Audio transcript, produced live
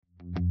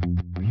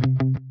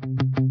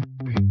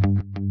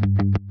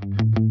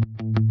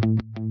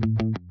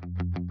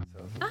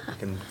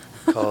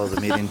call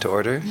the meeting to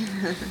order.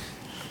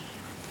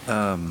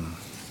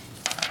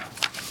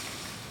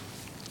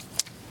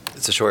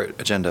 It's a short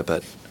agenda,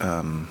 but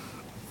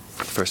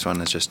first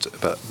one is just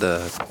about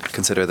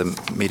consider the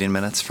meeting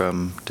minutes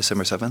from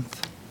December 7th.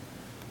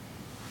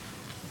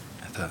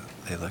 I thought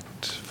they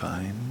looked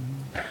fine.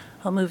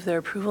 I'll move their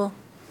approval.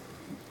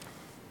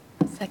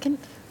 Second.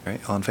 All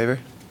right, all in favor?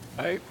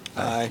 Aye.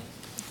 Aye.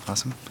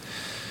 Awesome.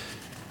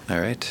 All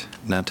right,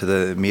 now to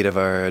the meat of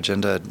our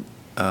agenda.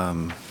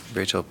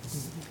 Rachel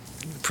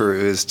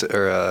perused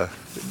or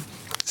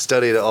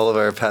studied all of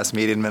our past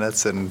meeting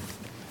minutes and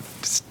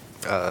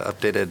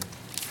updated.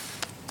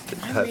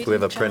 We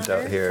have a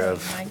printout here of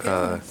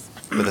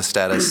with a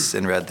status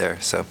in red there.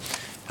 So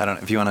I don't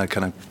know if you want to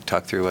kind of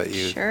talk through what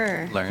you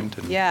learned.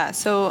 Yeah,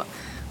 so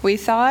we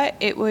thought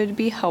it would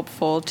be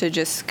helpful to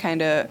just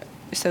kind of,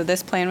 so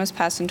this plan was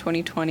passed in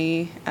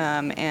 2020,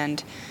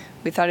 and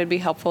we thought it'd be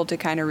helpful to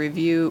kind of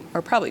review,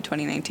 or probably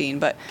 2019,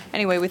 but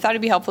anyway, we thought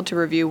it'd be helpful to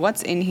review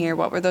what's in here,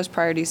 what were those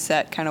priorities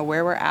set, kind of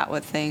where we're at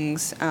with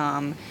things,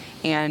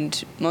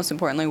 and most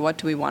importantly, what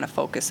do we want to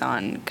focus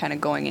on kind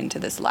of going into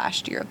this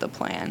last year of the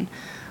plan.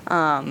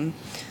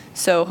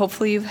 So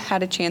hopefully you've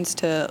had a chance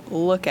to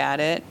look at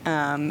it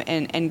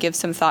and give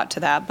some thought to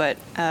that, but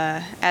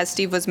as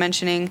Steve was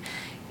mentioning,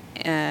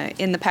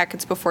 in the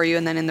packets before you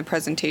and then in the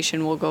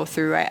presentation we'll go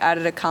through, I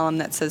added a column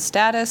that says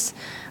status,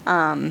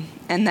 and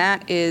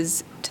that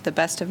is, to the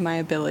best of my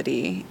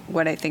ability,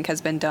 what I think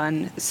has been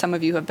done. Some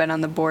of you have been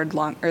on the board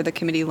or the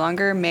committee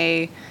longer,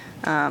 may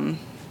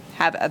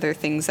have other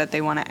things that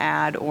they want to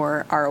add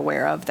or are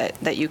aware of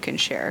that you can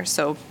share.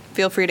 So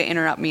feel free to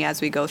interrupt me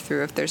as we go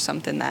through if there's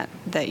something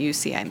that you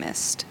see I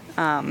missed.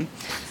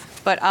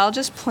 But I'll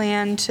just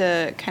plan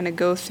to kind of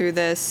go through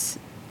this,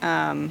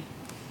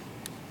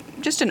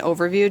 just an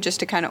overview, just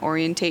to kind of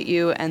orientate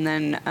you, and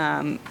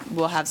then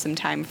we'll have some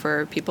time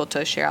for people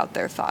to share out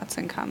their thoughts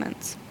and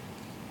comments.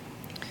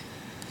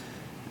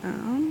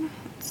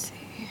 Let's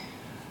see.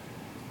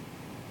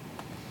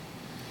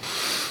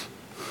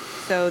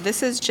 So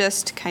this is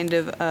just kind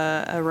of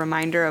a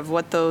reminder of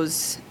what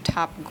those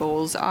top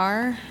goals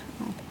are.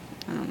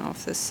 I don't know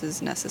if this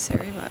is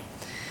necessary, but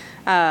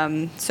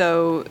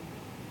so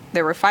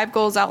there were 5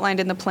 goals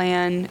outlined in the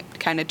plan,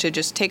 kind of to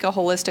just take a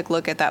holistic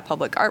look at that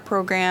public art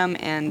program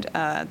and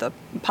the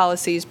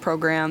policies,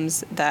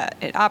 programs that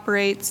it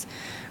operates.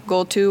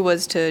 Goal 2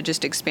 was to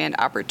just expand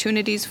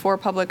opportunities for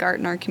public art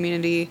in our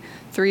community.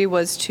 3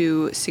 was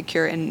to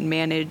secure and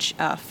manage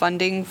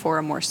funding for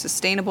a more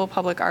sustainable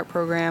public art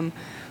program.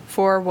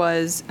 4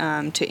 was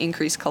to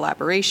increase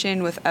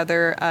collaboration with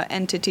other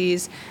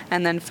entities,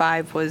 and then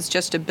 5 was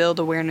just to build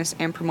awareness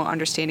and promote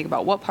understanding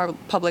about what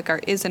public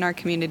art is in our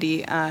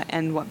community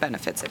and what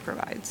benefits it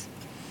provides.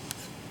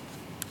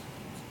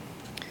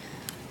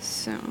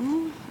 So,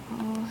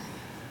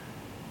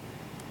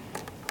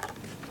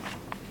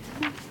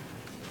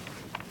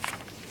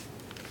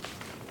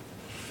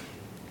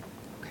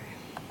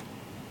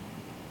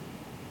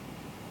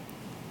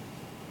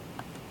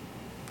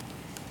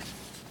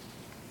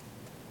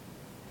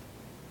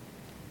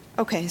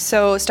 Okay,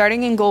 so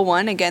starting in Goal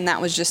 1, again,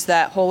 that was just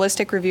that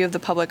holistic review of the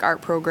public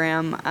art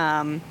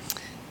program.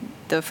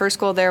 The first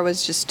goal there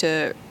was just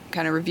to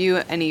kind of review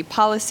any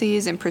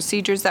policies and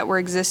procedures that were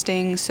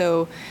existing.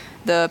 So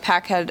the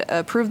PAC had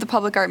approved the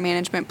public art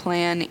management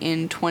plan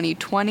in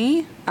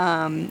 2020,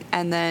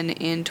 and then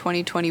in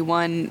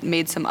 2021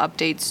 made some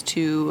updates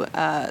to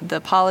the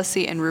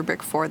policy and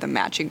rubric for the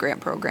matching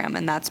grant program,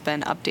 and that's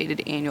been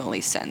updated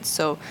annually since.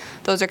 So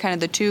those are kind of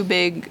the 2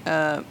 big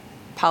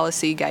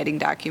policy guiding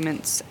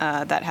documents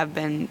that have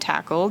been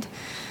tackled.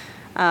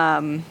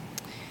 In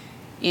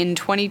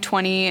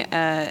 2020,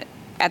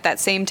 at that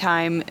same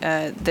time,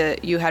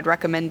 you had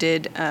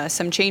recommended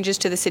some changes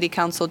to the City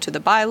Council to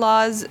the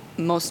bylaws.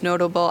 Most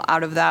notable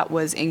out of that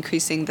was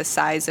increasing the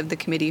size of the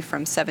committee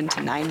from 7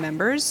 to 9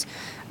 members.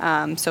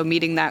 So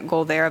meeting that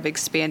goal there of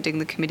expanding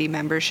the committee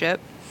membership.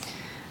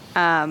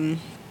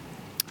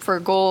 For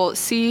Goal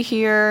C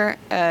here,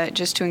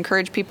 just to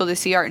encourage people to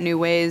see art in new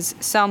ways.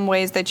 Some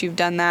ways that you've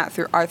done that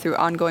are through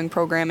ongoing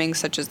programming,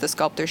 such as the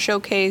Sculptor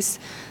Showcase,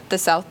 the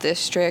South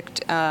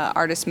District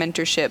Artist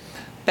Mentorship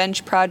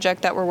Bench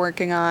project that we're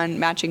working on,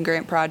 matching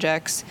grant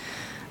projects.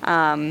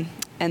 And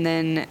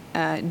then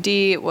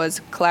D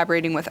was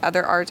collaborating with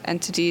other art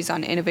entities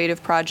on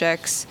innovative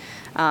projects.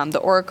 The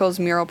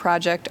Oracle's mural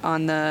project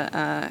on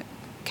the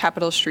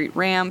Capitol Street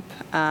ramp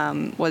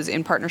was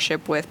in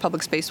partnership with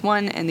Public Space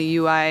One and the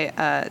UI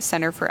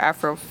Center for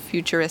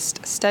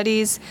Afrofuturist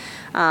Studies.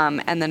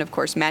 And then, of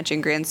course,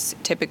 matching grants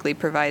typically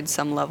provide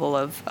some level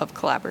of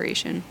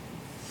collaboration.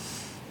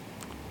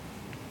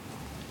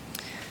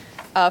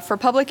 For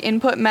public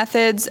input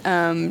methods,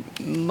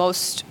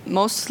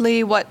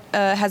 mostly what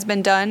has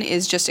been done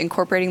is just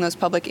incorporating those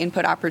public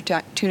input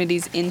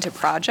opportunities into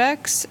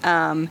projects.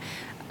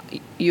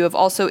 You have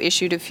also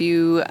issued a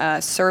few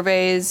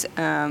surveys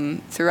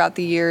throughout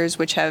the years,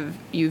 which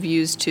you've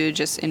used to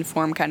just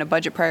inform kind of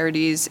budget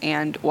priorities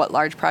and what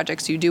large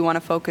projects you do want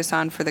to focus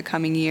on for the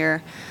coming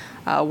year.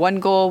 One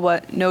goal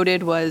what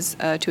noted was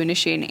to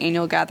initiate an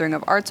annual gathering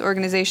of arts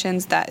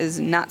organizations. That is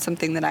not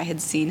something that I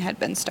had seen had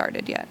been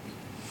started yet.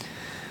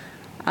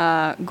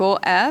 Goal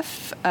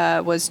F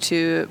was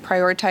to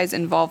prioritize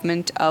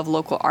involvement of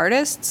local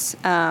artists.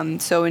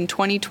 So in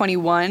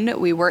 2021,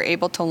 we were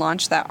able to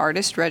launch that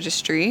artist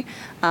registry.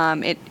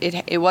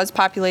 It was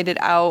populated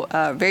out,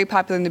 very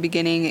popular in the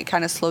beginning. It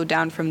kind of slowed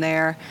down from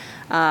there.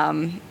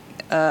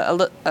 A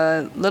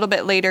little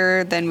bit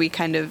later, then we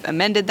kind of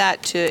amended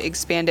that to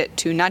expand it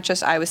to not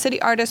just Iowa City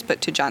artists,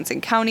 but to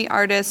Johnson County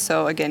artists.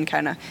 So again,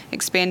 kind of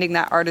expanding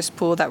that artist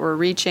pool that we're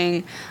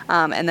reaching.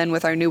 And then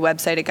with our new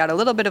website, it got a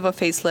little bit of a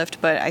facelift,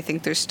 but I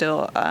think there's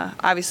still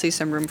obviously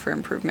some room for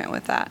improvement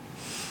with that.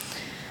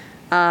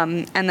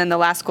 And then the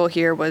last goal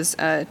here was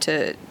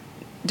to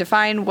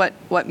define what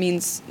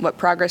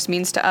progress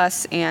means to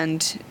us.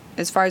 And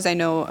as far as I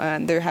know,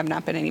 there have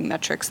not been any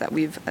metrics that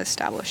we've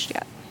established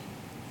yet.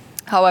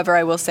 However,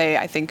 I will say,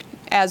 I think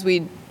as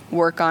we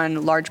work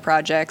on large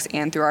projects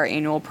and through our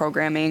annual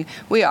programming,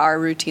 we are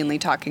routinely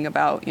talking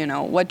about,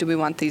 what do we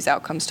want these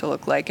outcomes to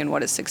look like and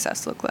what does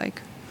success look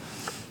like?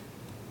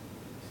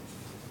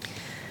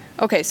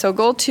 Okay, so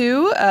goal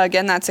 2,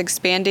 again, that's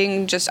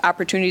expanding just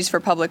opportunities for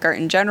public art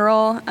in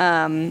general.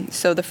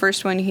 So the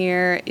first one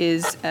here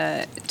is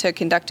to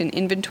conduct an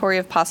inventory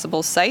of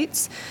possible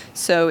sites.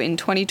 So in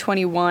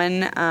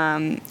 2021,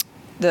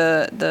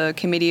 the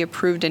committee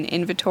approved an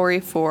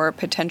inventory for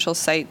potential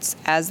sites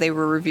as they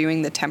were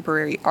reviewing the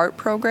temporary art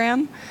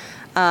program.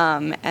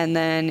 And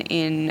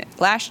then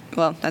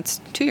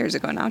that's 2 years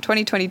ago now,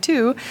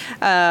 2022,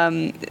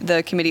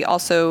 the committee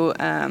also,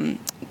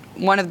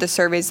 one of the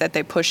surveys that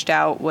they pushed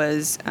out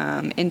was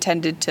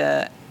intended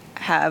to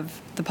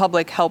have the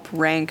public help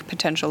rank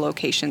potential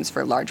locations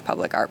for large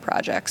public art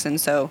projects. And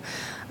so,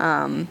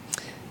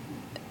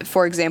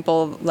 for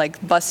example, like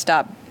the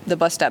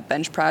bus stop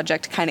bench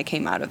project kind of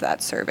came out of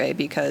that survey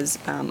because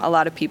a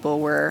lot of people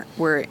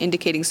were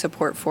indicating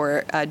support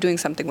for doing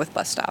something with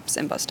bus stops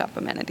and bus stop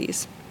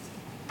amenities.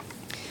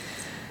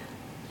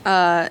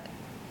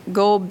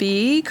 Goal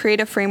B,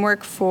 create a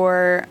framework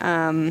for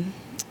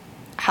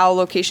how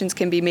locations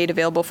can be made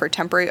available for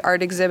temporary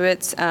art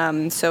exhibits.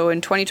 So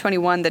in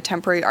 2021, the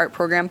temporary art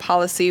program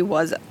policy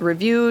was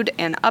reviewed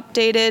and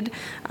updated.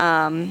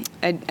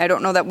 I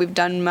don't know that we've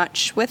done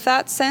much with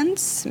that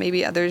since.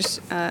 Maybe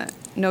others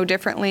know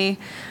differently.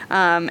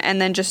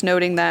 And then just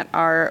noting that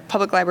our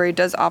public library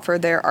does offer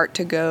their Art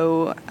to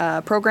Go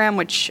program,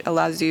 which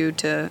allows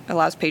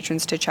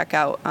patrons to check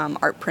out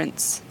art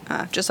prints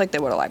just like they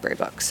would a library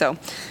book. So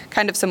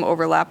kind of some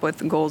overlap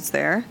with goals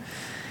there.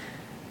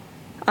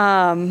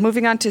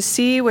 Moving on to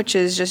C, which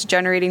is just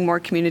generating more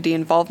community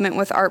involvement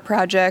with art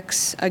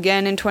projects.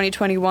 Again, in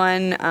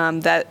 2021,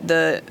 that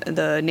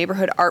the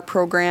neighborhood art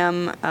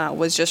program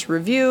was just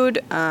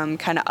reviewed,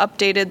 kind of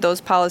updated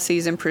those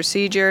policies and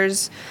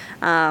procedures.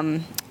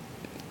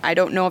 I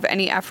don't know of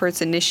any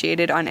efforts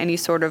initiated on any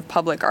sort of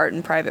public art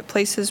in private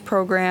places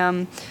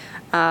program.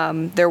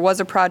 There was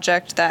a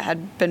project that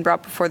had been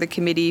brought before the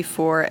committee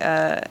for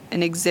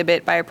an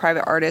exhibit by a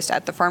private artist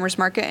at the farmers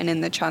market and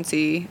in the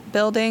Chauncey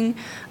building.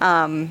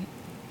 And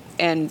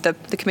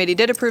the committee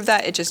did approve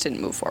that, it just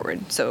didn't move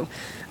forward. So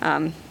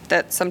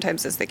that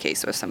sometimes is the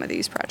case with some of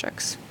these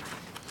projects.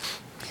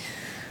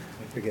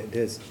 I forget,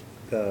 does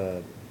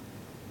the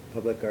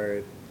public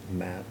art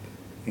map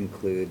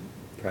include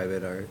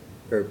private art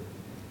or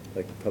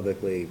like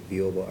publicly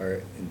viewable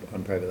art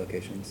on private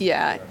locations?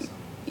 Yeah.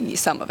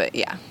 Some of it,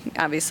 yeah.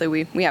 Obviously,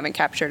 we haven't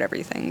captured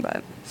everything,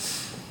 but.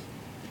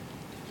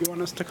 Do you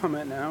want us to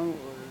comment now?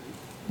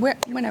 Or?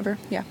 Whenever,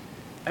 yeah.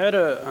 I had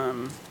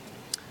a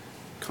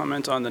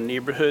comment on the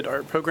neighborhood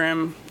art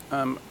program.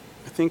 I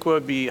think what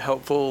would be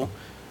helpful,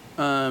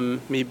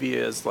 maybe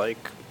as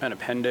like an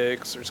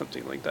appendix or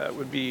something like that,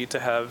 would be to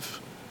have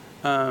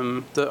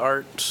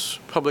the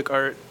public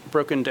art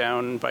broken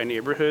down by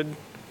neighborhood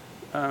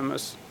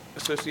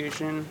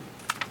association,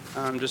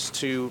 just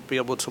to be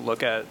able to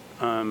look at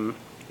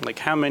like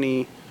how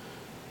many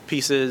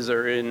pieces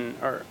are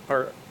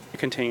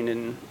contained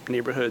in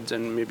neighborhoods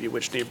and maybe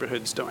which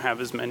neighborhoods don't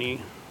have as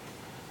many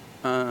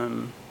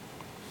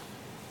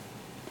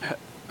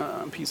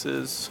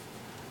pieces.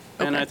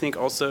 Okay. And I think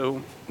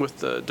also with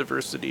the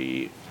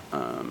diversity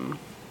and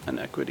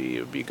equity, it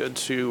would be good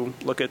to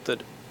look at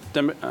the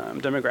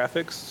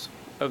demographics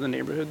of the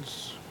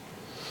neighborhoods.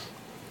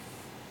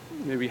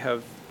 Maybe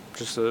have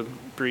just a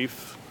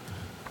brief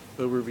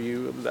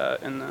overview of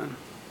that and then.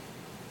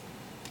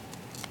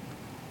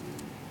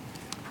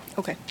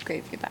 Okay,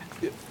 great feedback.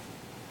 Yep.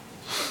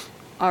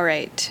 All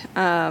right.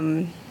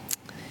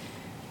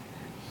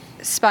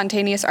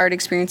 Spontaneous art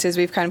experiences,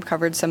 we've kind of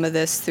covered some of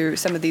this through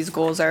some of these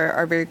goals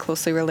are very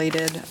closely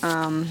related.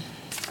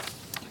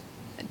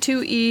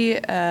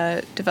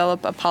 2E,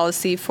 develop a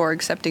policy for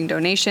accepting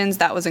donations.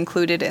 That was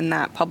included in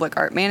that public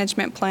art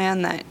management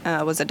plan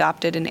that was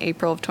adopted in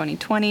April of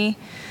 2020.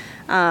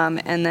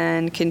 And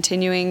then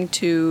continuing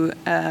to,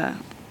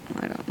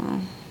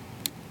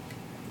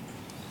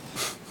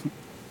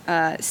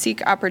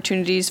 seek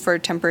opportunities for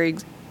temporary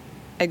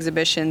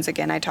exhibitions.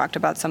 Again, I talked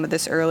about some of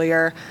this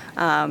earlier.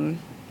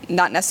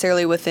 Not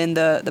necessarily within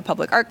the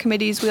Public Art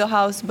Committee's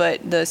wheelhouse,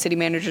 but the City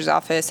Manager's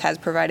Office has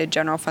provided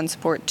general fund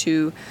support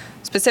to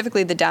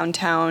specifically the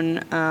downtown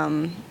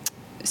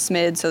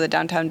SMID, so the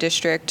downtown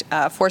district,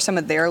 for some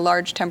of their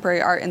large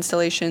temporary art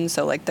installations,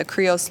 so like the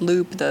Creos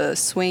Loop, the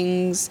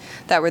swings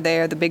that were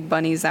there, the big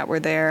bunnies that were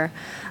there.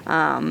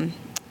 And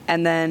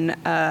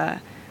then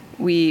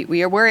we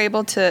were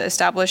able to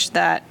establish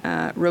that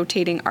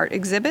rotating art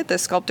exhibit, the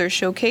Sculptors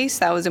Showcase,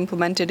 that was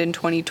implemented in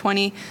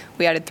 2020.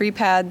 We added 3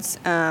 pads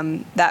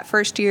that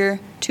first year,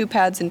 2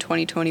 pads in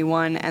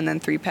 2021, and then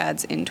 3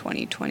 pads in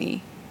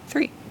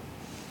 2023.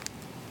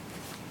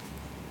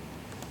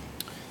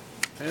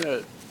 I had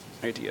an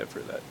idea for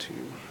that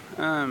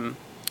too.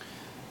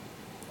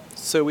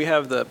 So we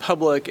have the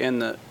public and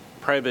the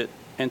private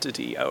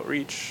entity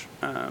outreach.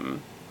 I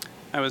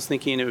was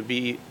thinking it would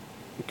be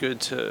good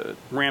to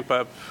ramp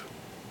up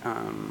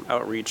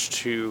outreach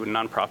to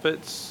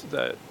nonprofits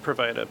that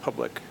provide a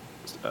public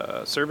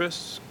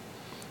service.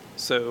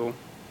 So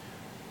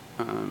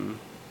I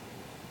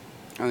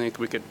think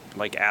we could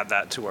like add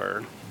that to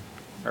our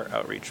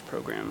outreach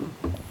program.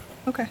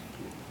 Okay.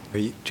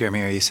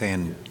 Jeremy, are you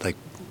saying like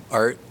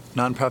art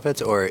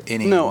nonprofits or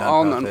any No,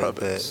 all nonprofit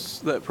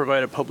nonprofits that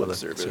provide a public Public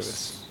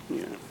service.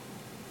 service.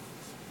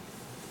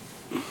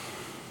 Yeah.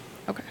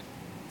 Okay.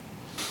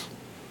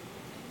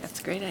 That's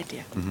a great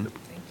idea.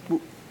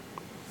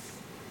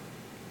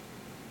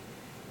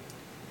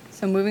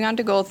 So moving on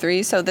to goal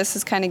 3, so this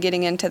is kind of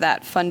getting into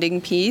that funding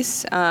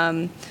piece.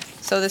 So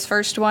this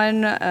first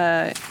one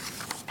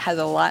has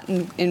a lot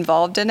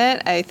involved in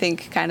it. I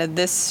think kind of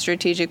this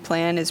strategic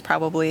plan is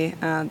probably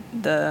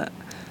the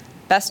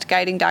best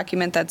guiding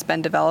document that's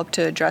been developed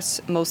to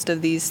address most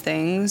of these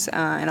things,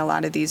 and a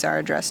lot of these are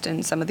addressed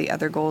in some of the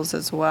other goals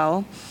as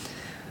well.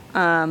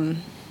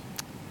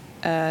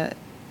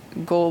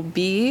 Goal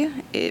B,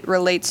 it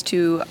relates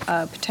to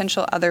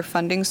potential other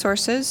funding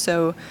sources.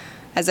 So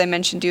as I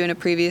mentioned to you in a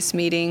previous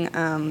meeting,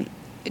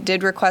 it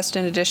did request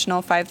an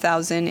additional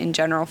 $5,000 in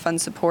general fund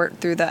support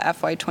through the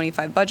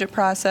FY25 budget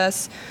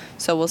process.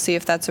 So we'll see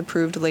if that's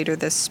approved later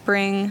this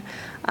spring.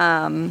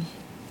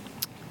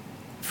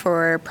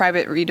 For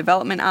private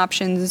redevelopment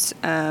options,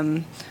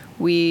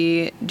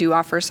 we do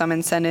offer some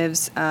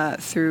incentives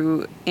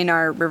in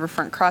our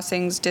Riverfront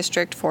Crossings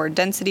district for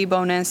density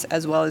bonus,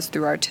 as well as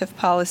through our TIF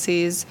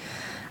policies.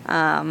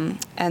 And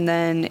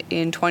then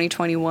in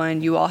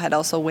 2021, you all had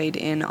also weighed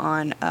in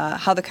on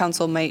how the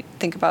council might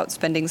think about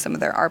spending some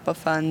of their ARPA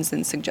funds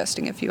and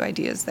suggesting a few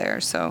ideas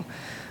there. So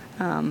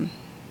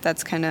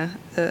that's kind of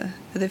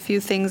the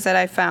few things that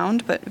I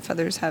found, but if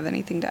others have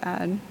anything to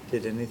add.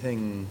 Did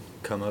anything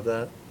come of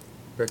that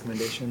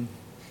recommendation?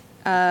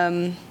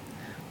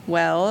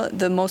 Well,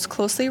 the most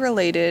closely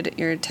related,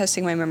 you're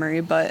testing my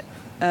memory, but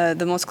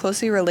the most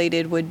closely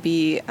related would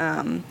be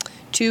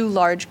 2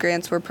 large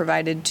grants were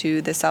provided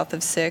to the South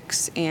of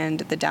 6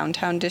 and the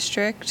downtown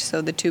district,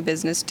 so the 2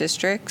 business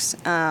districts.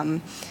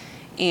 And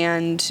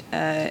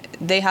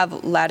they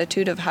have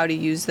latitude of how to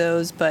use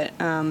those, but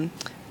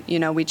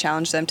we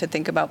challenge them to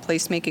think about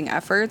placemaking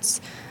efforts.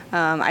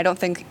 I don't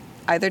think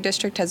either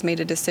district has made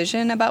a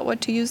decision about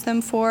what to use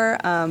them for,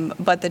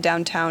 but the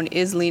downtown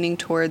is leaning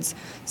towards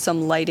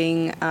some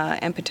lighting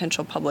and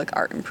potential public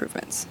art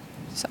improvements.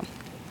 So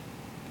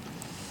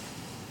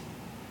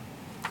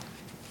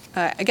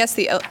I guess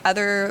the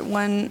other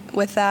one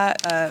with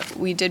that,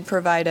 we did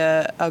provide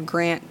a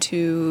grant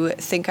to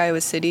Think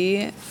Iowa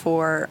City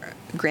for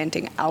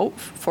granting out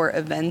for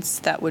events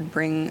that would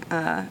bring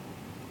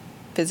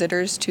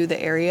visitors to the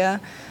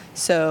area.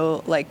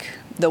 So like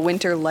the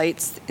winter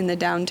lights in the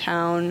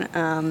downtown,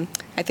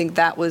 I think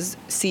that was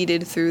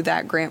seeded through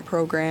that grant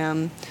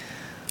program.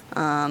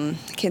 I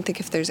can't think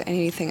if there's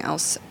anything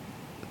else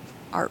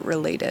art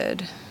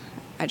related.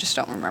 I just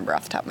don't remember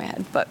off the top of my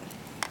head, but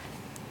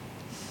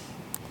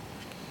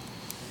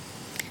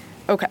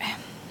okay.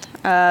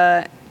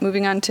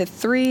 Moving on to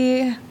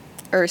C,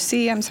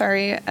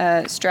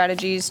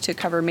 strategies to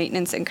cover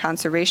maintenance and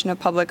conservation of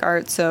public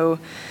art. So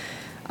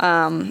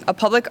a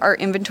public art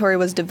inventory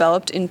was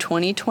developed in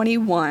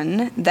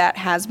 2021 that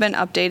has been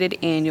updated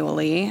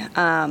annually.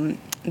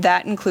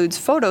 That includes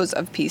photos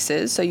of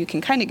pieces, so you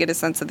can kind of get a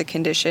sense of the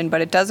condition,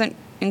 but it doesn't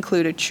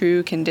include a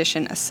true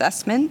condition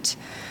assessment.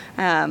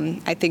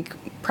 I think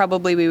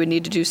probably we would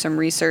need to do some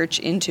research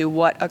into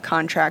what a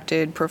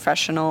contracted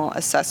professional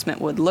assessment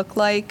would look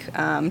like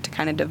to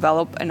kind of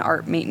develop an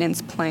art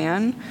maintenance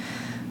plan.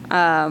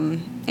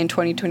 In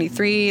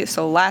 2023,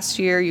 so last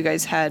year, you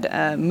guys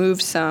had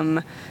moved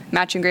some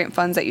matching grant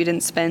funds that you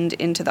didn't spend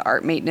into the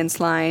art maintenance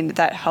line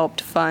that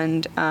helped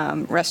fund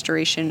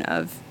restoration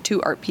of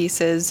 2 art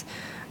pieces.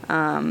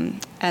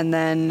 And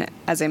then,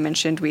 as I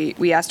mentioned,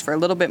 we asked for a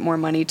little bit more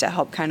money to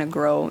help kind of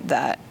grow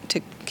that, to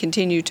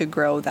continue to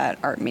grow that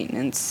art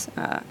maintenance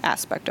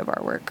aspect of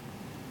our work.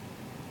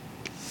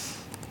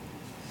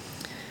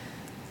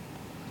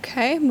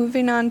 Okay,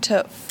 moving on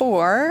to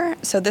 4.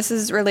 So this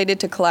is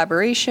related to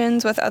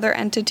collaborations with other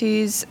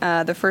entities.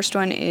 The first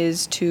one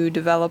is to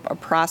develop a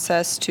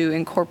process to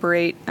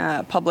incorporate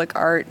public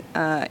art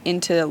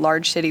into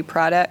large city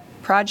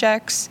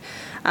projects.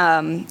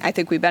 I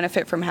think we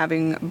benefit from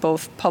having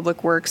both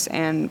Public Works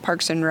and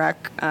Parks and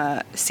Rec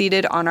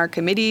seated on our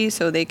committee,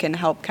 so they can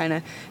help kind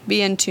of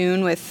be in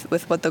tune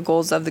with what the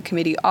goals of the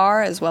committee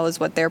are, as well as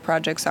what their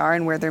projects are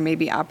and where there may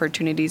be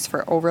opportunities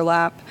for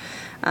overlap.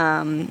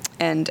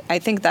 And I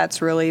think that's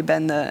really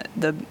been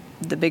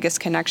the biggest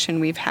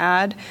connection we've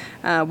had.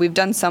 We've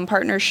done some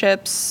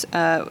partnerships.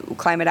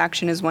 Climate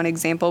Action is one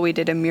example. We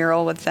did a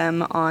mural with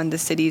them on the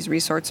city's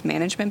resource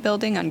management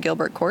building on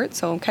Gilbert Court,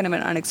 so kind of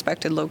an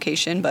unexpected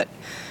location, but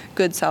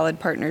good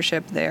solid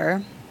partnership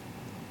there.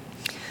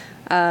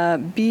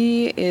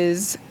 B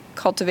is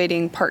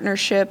cultivating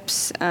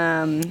partnerships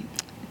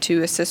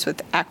to assist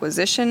with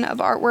acquisition of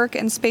artwork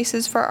and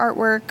spaces for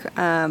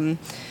artwork.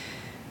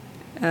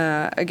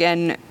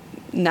 Again,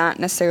 not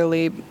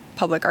necessarily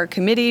Public Art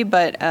Committee,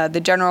 but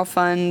the General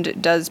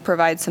Fund does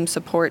provide some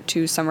support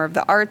to Summer of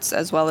the Arts,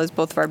 as well as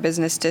both of our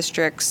business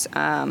districts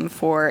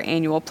for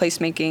annual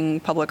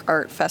placemaking public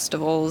art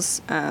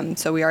festivals.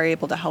 So we are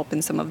able to help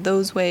in some of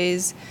those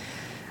ways.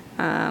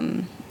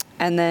 And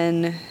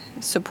then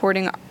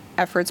supporting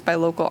efforts by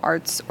local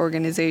arts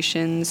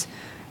organizations.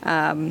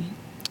 I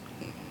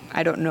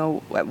don't know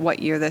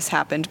what year this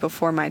happened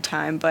before my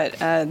time, but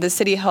the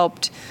city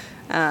helped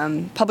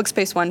Public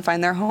Space One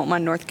find their home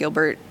on North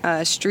Gilbert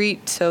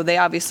Street. So they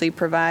obviously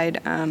provide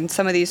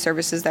some of these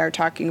services that we're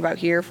talking about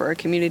here for a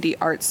community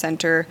arts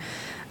center.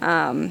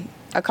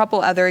 A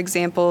couple other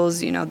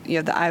examples, you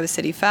have the Iowa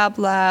City Fab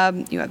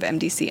Lab, you have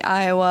MDC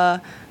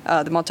Iowa,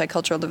 the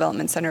Multicultural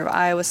Development Center of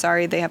Iowa,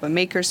 they have a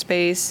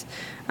makerspace.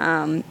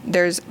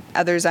 There's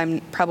others I'm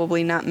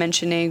probably not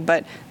mentioning,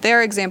 but they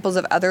are examples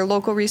of other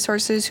local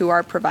resources who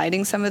are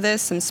providing some of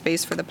this, some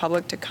space for the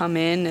public to come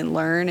in and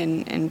learn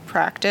and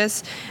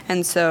practice.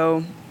 And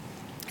so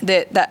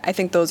that I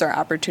think those are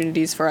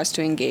opportunities for us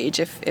to engage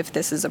if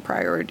this is a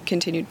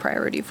continued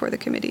priority for the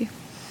committee.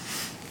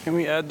 Can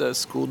we add the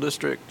school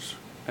district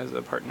as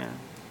a partner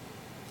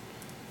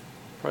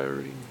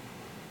priority?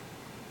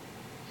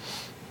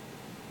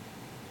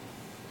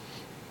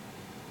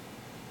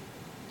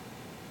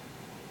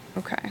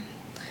 Okay.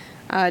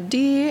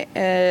 D,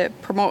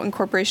 promote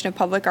incorporation of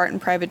public art and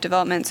private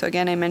development. So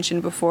again, I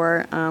mentioned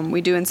before,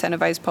 we do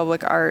incentivize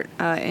public art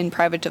in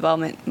private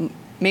development,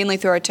 mainly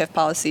through our TIF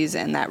policies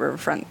and that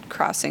riverfront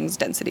crossings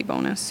density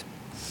bonus.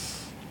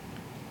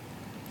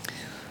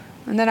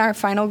 And then our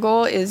final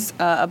goal is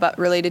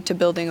related to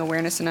building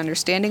awareness and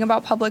understanding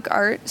about public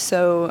art.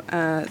 So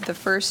the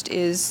first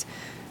is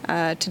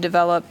to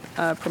develop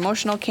a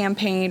promotional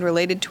campaign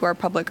related to our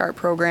public art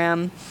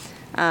program.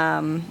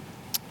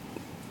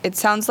 It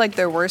sounds like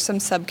there were some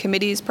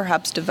subcommittees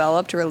perhaps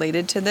developed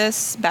related to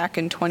this back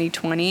in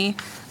 2020.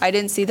 I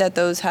didn't see that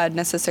those had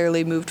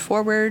necessarily moved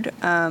forward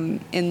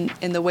in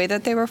the way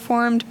that they were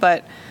formed,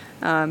 but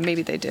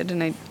maybe they did,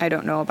 and I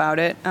don't know about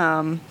it.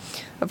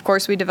 Of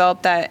course, we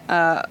developed that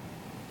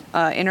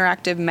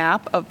interactive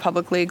map of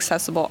publicly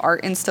accessible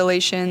art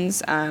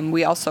installations.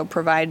 We also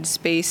provide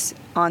space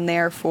on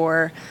there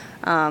for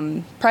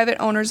private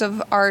owners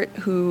of art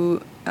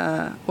who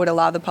would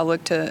allow the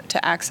public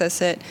to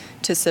access it,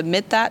 to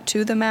submit that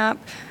to the map.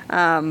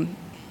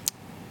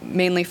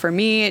 Mainly for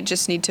me, it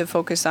just need to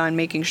focus on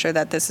making sure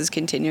that this is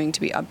continuing to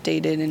be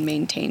updated and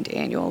maintained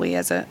annually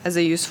as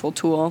a useful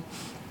tool.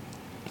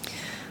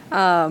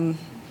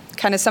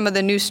 Kind of some of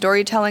the new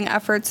storytelling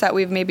efforts that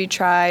we've maybe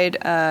tried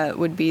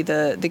would be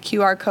the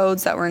QR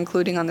codes that we're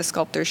including on the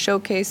Sculptor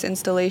Showcase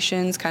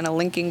installations, kind of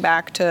linking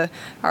back to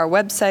our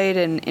website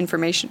and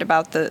information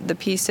about the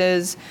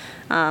pieces.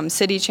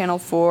 City Channel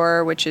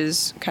 4, which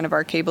is kind of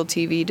our cable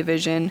TV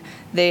division,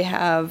 they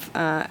have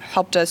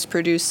helped us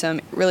produce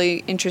some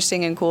really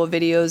interesting and cool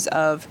videos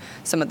of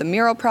some of the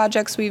mural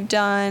projects we've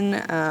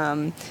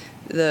done,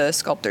 the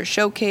Sculptor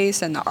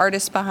Showcase and the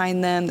artists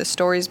behind them, the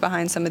stories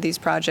behind some of these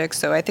projects.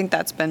 So I think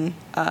that's been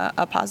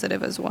a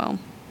positive as well.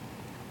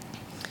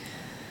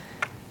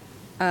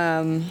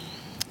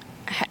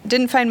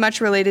 Didn't find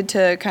much related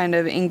to kind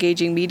of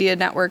engaging media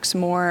networks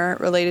more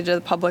related to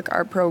the public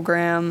art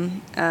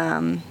program.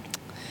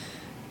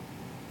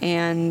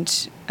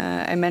 And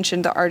I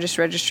mentioned the Artist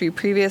Registry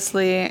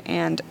previously,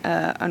 and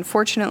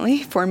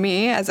unfortunately for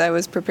me, as I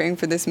was preparing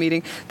for this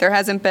meeting, there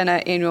hasn't been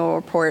an annual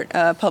report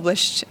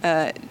published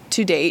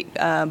to date,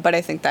 but I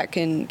think that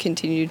can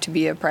continue to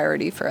be a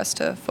priority for us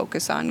to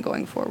focus on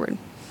going forward.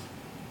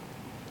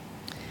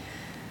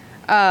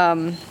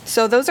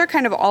 So those are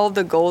kind of all of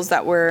the goals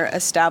that were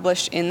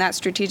established in that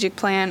strategic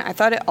plan. I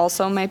thought it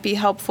also might be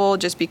helpful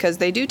just because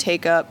they do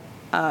take up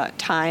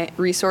time,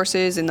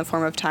 resources in the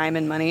form of time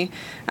and money.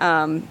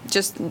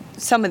 Just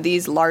some of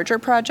these larger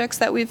projects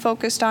that we've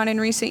focused on in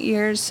recent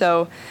years.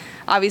 So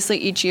obviously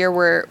each year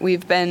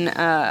we've been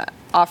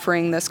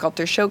offering the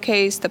Sculptor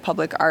Showcase, the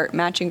Public Art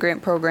Matching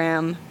Grant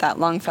Program, that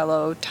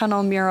Longfellow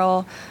Tunnel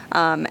mural,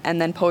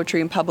 and then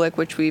Poetry in Public,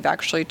 which we've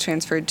actually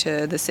transferred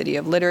to the City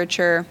of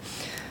Literature.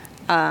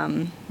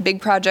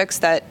 big projects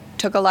that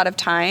took a lot of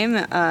time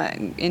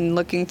in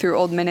looking through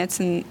old minutes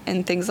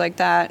and things like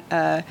that.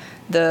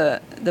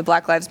 The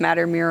Black Lives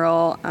Matter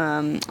mural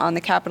on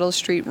the Capitol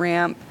Street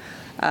ramp,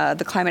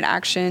 the Climate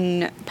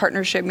Action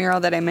Partnership mural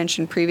that I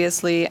mentioned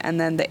previously, and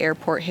then the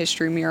airport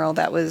history mural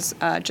that was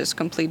just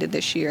completed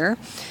this year.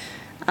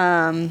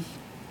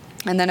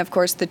 And then, of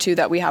course, the two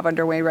that we have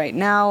underway right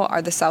now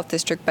are the South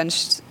District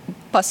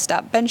Bus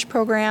Stop Bench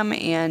Program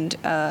and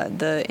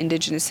the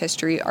Indigenous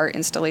History Art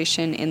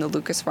installation in the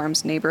Lucas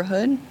Farms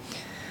neighborhood.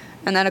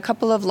 And then a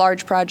couple of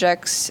large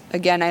projects.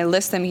 Again, I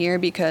list them here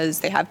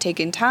because they have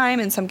taken time.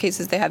 In some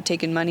cases, they have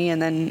taken money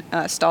and then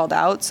stalled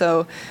out.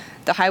 So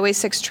the Highway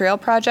 6 Trail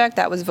project,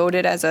 that was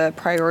voted as a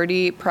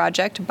priority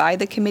project by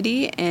the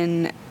committee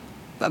in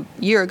a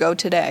year ago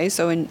today,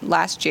 so in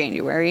last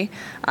January.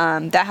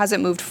 That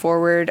hasn't moved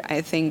forward. I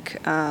think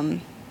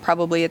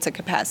probably it's a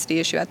capacity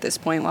issue at this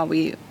point while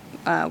we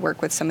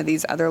work with some of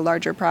these other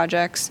larger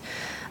projects.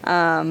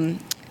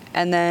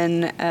 And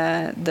then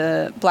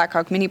the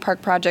Blackhawk Mini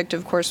Park project,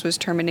 of course, was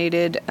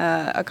terminated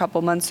a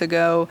couple months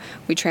ago.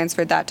 We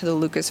transferred that to the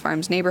Lucas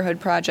Farms Neighborhood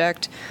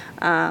Project.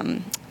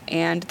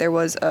 And there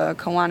was a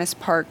Kiwanis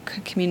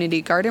Park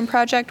Community Garden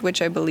project,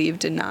 which I believe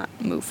did not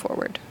move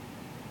forward.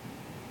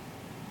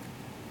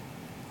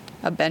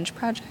 A bench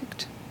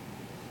project.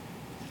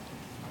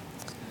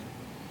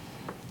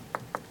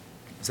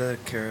 Is that a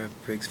Kara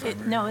Briggs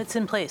Farmer? No, it's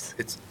in place.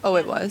 It's Oh,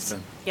 it was?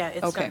 done. Yeah,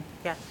 it's Okay. done.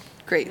 Yeah.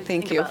 Great, Didn't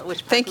thank think you. about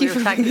which Thank park we you were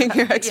for talking bringing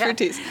your about. Yeah.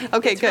 expertise.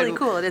 Okay, It's good. really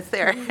cool, and it's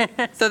there.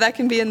 So that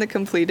can be in the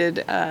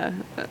completed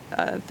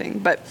thing.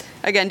 But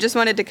again, just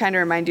wanted to kind of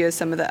remind you of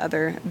some of the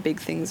other big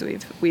things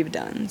we've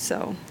done.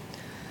 So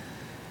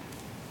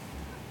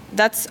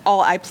that's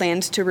all I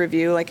planned to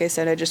review. Like I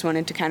said, I just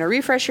wanted to kind of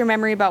refresh your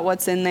memory about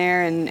what's in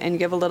there and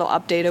give a little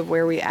update of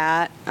where we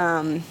at.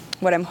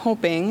 What I'm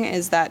hoping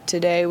is that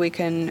today we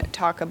can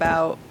talk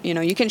about,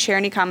 you can share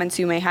any comments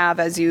you may have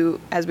as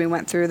we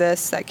went through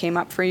this that came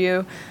up for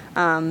you.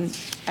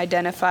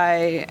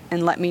 Identify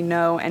and let me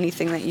know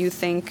anything that you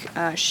think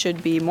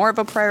should be more of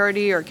a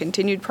priority or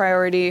continued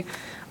priority.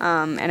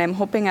 And I'm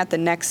hoping at the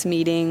next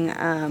meeting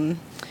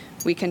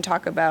we can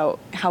talk about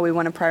how we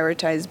want to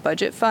prioritize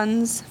budget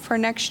funds for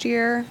next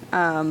year.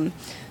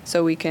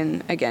 So we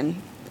can, again,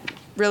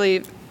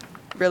 really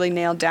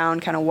nail down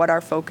kind of what our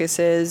focus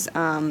is.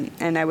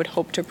 And I would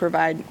hope to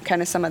provide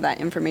kind of some of that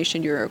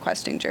information you're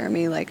requesting,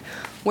 Jeremy, like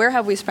where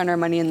have we spent our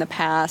money in the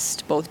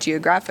past, both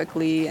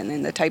geographically and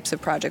in the types of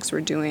projects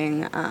we're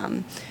doing,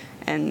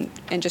 and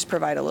just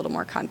provide a little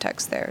more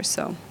context there.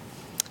 So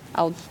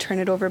I'll turn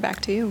it over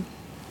back to you.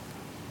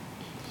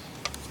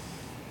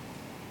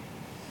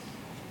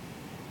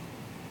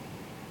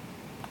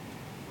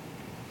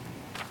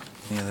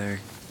 Any other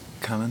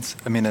comments?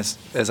 I mean, as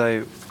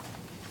I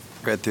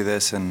read through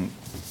this and,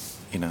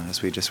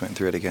 as we just went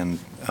through it again,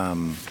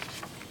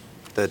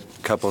 the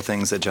couple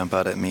things that jump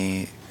out at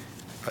me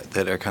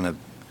that are kind of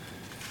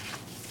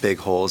big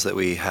holes that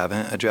we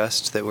haven't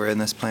addressed that were in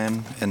this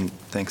plan, and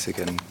thanks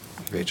again,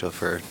 Rachel,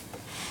 for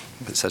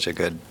such a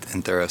good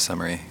and thorough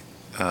summary.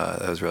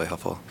 That was really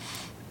helpful.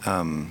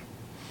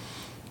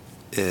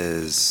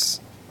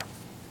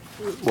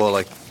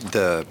 Like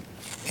the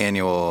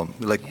annual,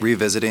 like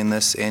revisiting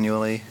this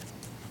annually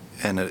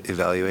and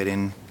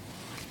evaluating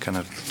kind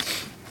of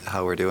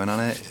how we're doing on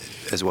it,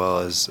 as well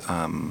as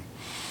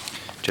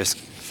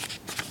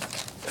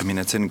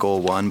it's in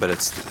goal 1, but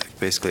it's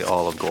basically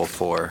all of goal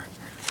 4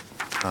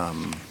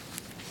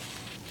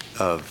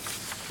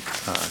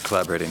 of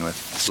collaborating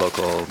with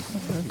local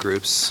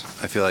groups.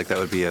 I feel like that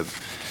would be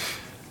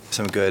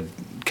some good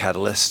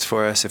catalyst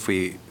for us if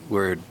we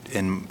were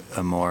in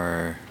a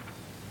more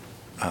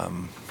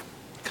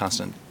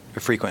constant or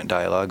frequent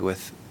dialogue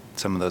with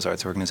some of those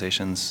arts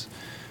organizations,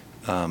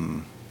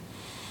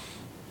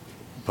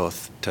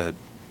 both to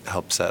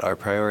help set our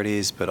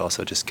priorities, but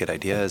also just get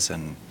ideas.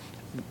 And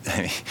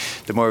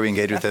the more we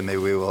engage with them, maybe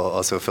we will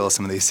also fill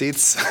some of these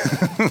seats.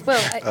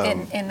 Well,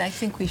 and I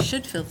think we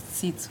should fill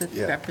seats with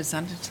Yeah.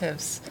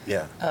 representatives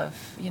Yeah. of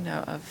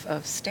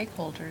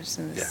stakeholders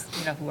and,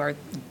 Yeah. who are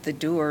the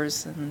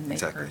doers and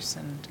Exactly. makers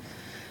and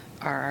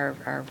are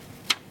our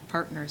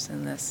partners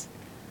in this.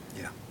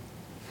 Yeah.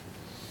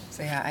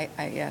 So, yeah,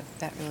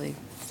 that really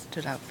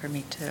stood out for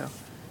me, too.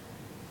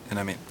 And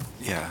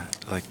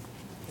like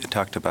it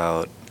talked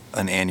about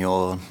an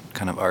annual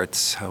kind of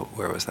arts,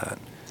 where was that?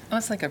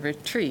 Almost like a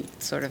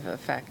retreat sort of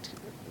effect.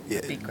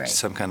 Yeah, Would be great.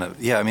 some kind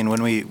of,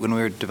 when we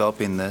were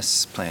developing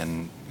this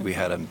plan, we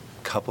had a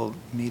couple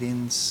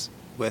meetings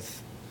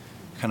with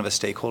kind of a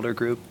stakeholder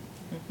group.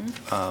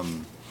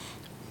 Mhm.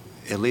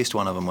 At least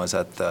one of them was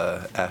at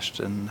the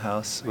Ashton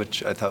House,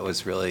 which I thought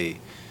was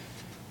really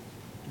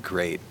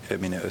great. I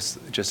mean, it was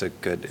just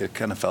it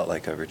kind of felt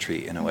like a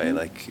retreat in a way,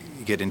 like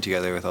getting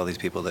together with all these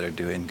people that are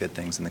doing good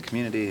things in the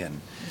community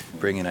and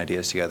bringing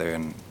ideas together,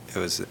 and it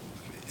was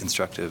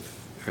instructive,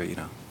 or,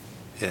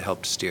 it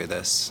helped steer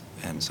this.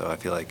 And so I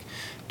feel like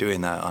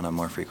doing that on a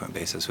more frequent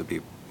basis would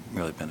be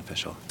really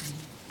beneficial.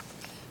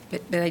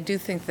 But I do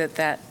think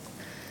that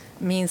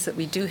means that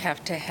we do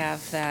have to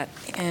have that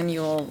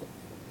annual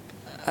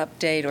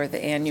update or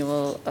the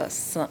annual,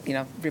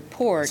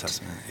 report.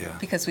 Assessment, yeah.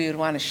 Because we would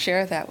want to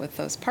share that with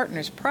those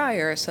partners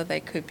prior, so they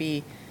could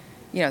be,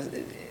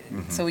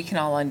 so we can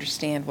all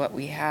understand what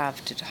we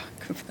have to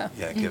talk about.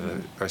 Yeah,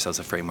 give ourselves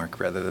a framework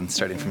rather than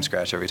starting from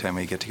scratch every time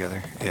we get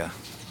together. Yeah.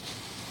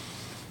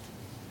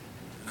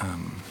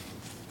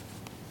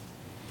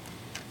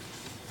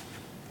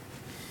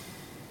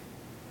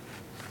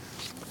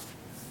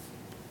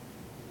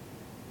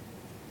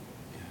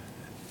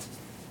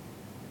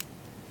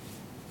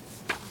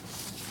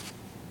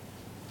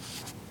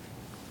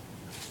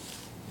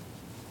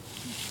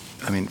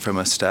 I mean, from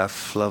a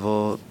staff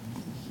level,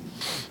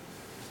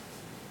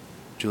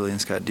 Julie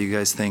and Scott, do you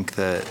guys think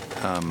that,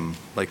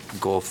 like,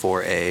 goal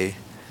 4A,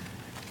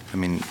 I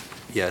mean,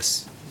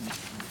 yes,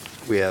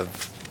 we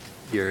have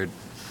your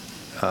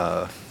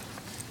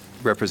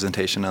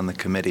representation on the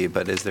committee,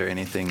 but is there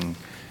any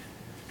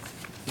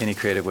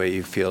creative way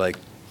you feel like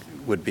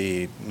would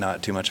be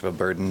not too much of a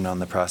burden on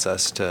the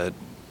process to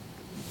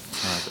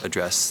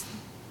address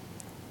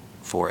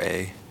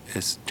 4A,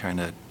 is trying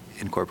to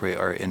incorporate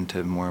art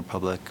into more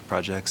public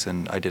projects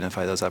and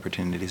identify those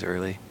opportunities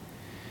early?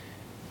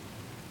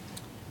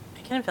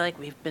 I kind of feel like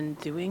we've been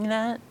doing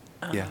that.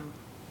 Yeah.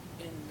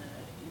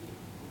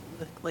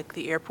 Like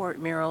the airport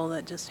mural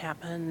that just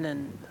happened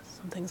and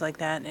some things like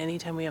that. And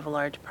anytime we have a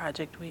large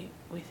project, we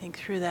think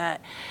through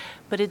that.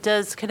 But it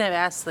does kind of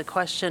ask the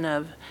question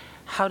of,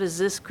 how does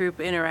this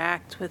group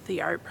interact with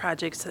the art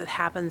projects that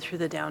happen through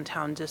the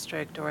downtown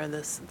district or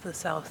the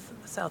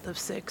south of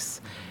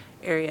 6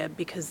 area?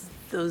 Because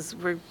those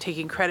we're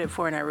taking credit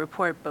for in our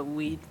report, but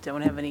we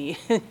don't have any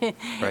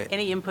Right.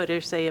 any input or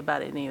say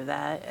about any of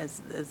that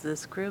as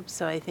this group.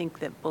 So I think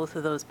that both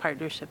of those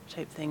partnership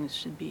type things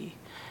should be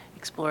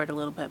explored a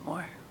little bit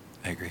more.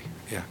 I agree,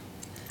 yeah.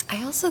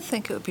 I also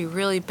think it would be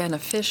really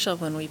beneficial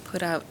when we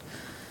put out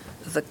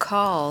the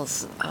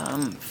calls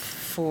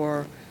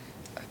for,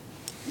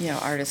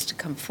 artists to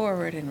come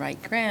forward and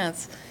write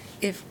grants,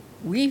 if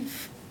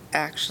we've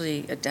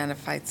actually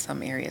identified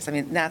some areas. I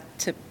mean, not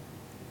to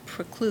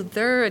preclude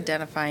their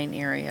identifying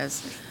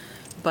areas,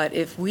 but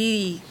if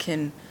we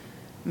can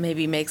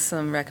maybe make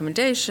some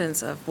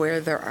recommendations of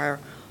where there are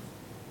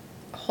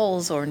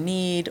holes or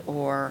need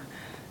or,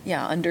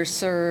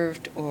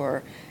 underserved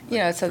or,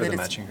 so For that the it's.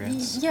 matching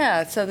grants?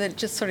 Yeah, so that it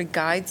just sort of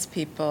guides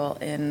people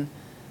in,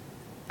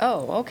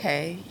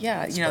 okay,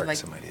 yeah, Spark like.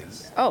 some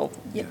ideas. Oh,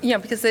 Yeah.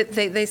 because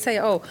they say,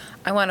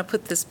 I want to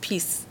put this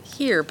piece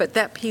here, but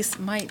that piece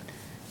might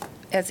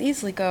as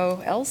easily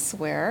go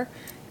elsewhere.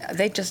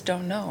 They just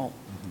don't know.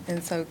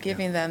 And so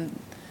giving them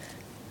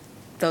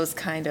those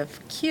kind of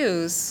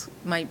cues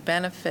might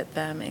benefit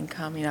them in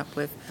coming up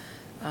with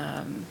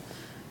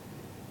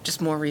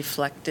just more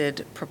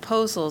reflected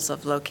proposals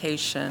of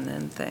location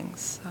and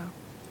things, so.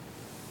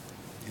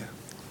 Yeah.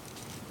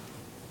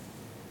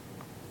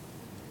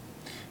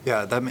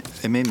 Yeah,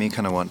 it made me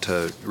kind of want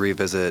to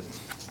revisit,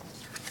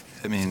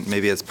 I mean,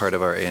 maybe it's part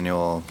of our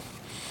annual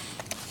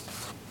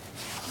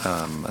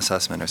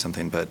assessment or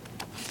something, but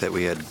that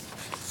we had,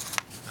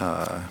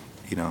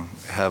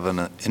 have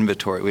an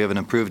inventory, we have an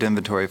approved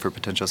inventory for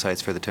potential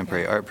sites for the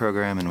temporary art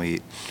program, and we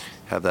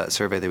have that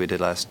survey that we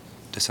did last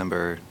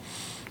December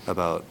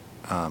about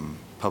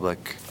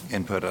public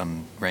input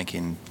on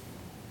ranking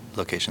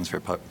locations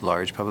for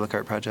large public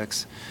art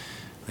projects.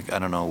 Like, I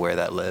don't know where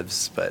that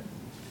lives, but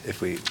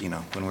if we,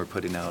 when we're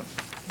putting out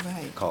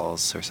Right.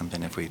 calls or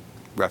something, if we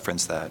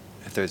reference that,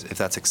 if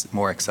that's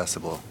more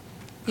accessible.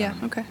 Yeah,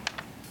 okay.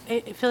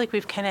 I feel like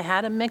we've kind of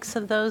had a mix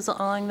of those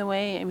along the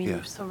way. I mean,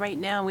 Yeah. so right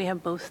now we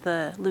have both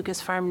the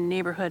Lucas Farm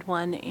neighborhood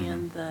one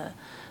and the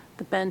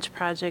bench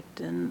project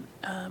and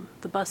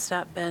the bus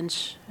stop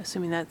bench,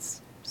 assuming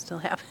that's still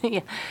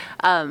happening,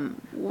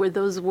 where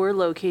those were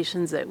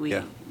locations that we.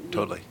 Yeah,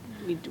 totally.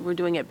 We're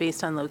doing it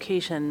based on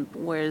location,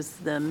 whereas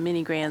the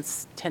mini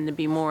grants tend to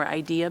be more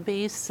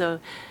idea-based. So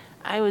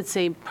I would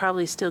say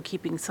probably still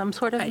keeping some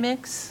sort of Right.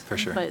 mix. For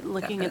sure. But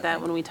looking at that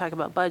Definitely. when we talk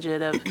about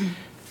budget of,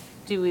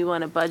 do we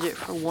want to budget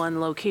for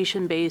one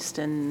location-based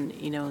and,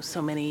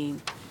 so many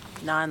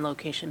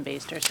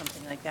non-location-based or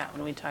something like that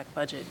when we talk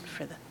budget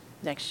for the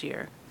next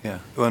year? Yeah,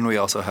 and we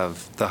also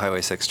have the Highway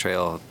 6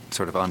 trail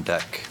sort of on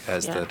deck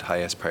as Yeah. the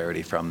highest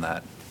priority from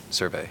that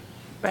survey.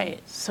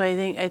 Right. So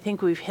I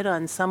think we've hit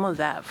on some of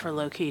that for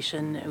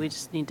location. We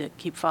just need to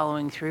keep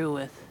following through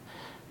with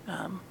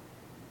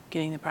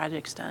getting the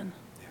projects done.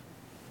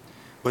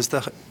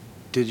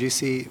 Did you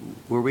see,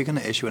 were we going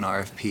to issue an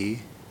RFP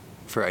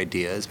for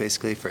ideas,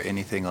 basically, for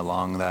anything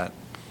along that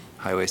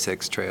Highway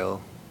 6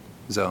 trail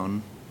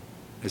zone?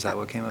 Is that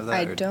what came of that?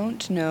 I or-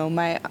 don't know.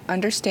 My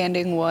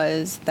understanding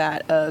was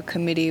that a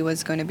committee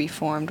was going to be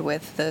formed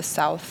with the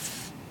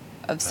South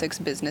of 6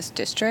 Business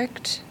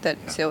District, Yeah,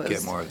 so it get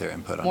was more of their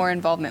input on more it.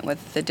 involvement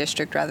with the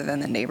district rather than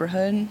the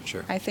neighborhood.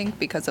 Sure. I think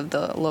because of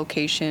the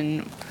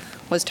location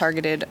was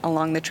targeted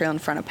along the trail in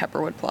front of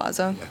Pepperwood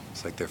Plaza. Yeah,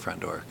 it's like their front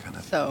door, kind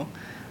of. So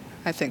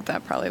I think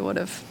that probably would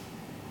have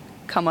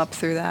come up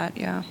through that,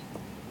 yeah.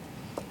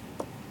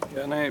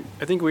 Yeah, and I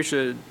think we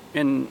should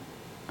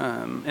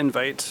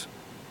invite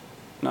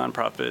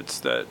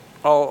nonprofits that,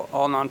 all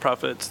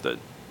nonprofits that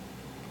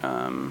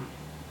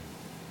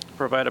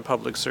provide a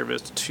public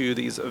service to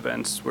these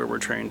events where we're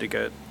trying to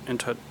get in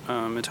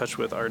touch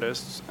with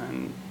artists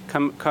and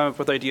come up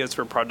with ideas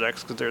for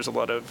projects, because there's a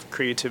lot of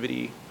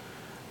creativity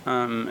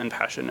and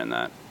passion in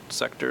that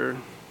sector.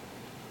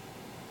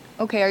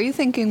 Okay, are you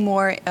thinking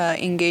more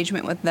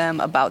engagement with them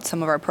about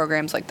some of our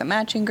programs like the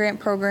matching grant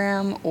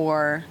program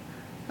or,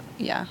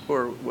 yeah,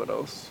 Or what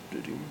else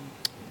did you?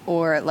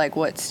 or like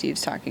what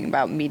Steve's talking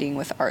about, meeting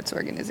with arts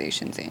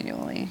organizations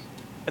annually?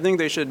 I think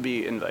they should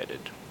be invited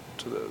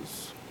to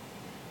those,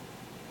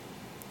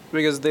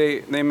 because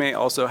they may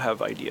also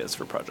have ideas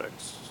for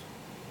projects.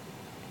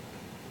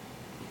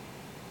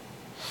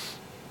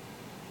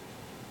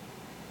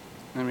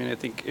 I mean, I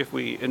think if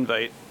we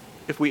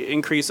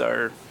increase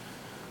our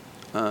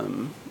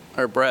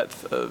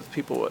breadth of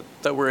people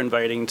that we're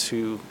inviting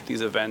to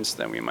these events,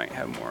 then we might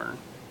have more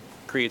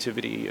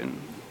creativity and.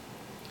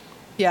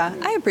 Yeah,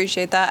 I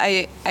appreciate that.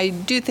 I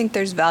do think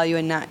there's value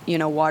in not,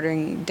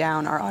 watering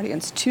down our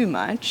audience too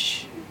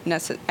much.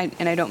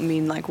 And I don't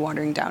mean like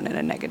watering down in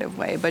a negative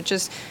way, but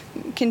just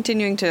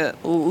continuing to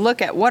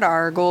look at what are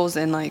our goals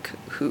and like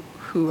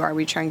who are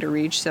we trying to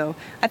reach. So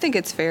I think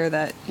it's fair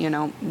that,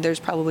 there's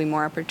probably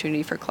more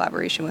opportunity for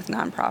collaboration with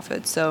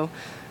nonprofits. So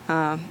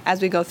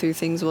as we go through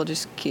things, we'll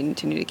just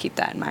continue to keep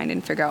that in mind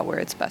and figure out where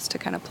it's best to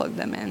kind of plug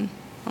them in,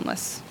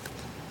 unless.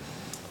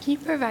 Can you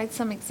provide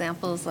some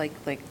examples, like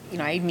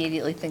I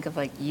immediately think of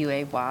like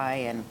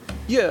UAY and.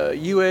 Yeah,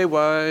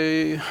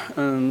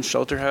 UAY,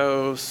 Shelter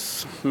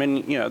House.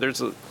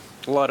 There's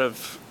lots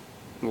of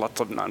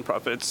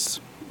nonprofits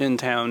in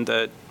town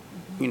that,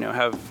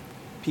 have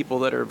people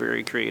that are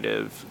very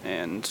creative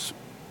and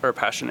are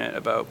passionate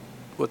about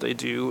what they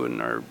do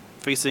and are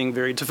facing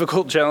very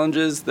difficult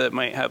challenges that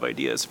might have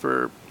ideas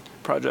for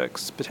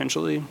projects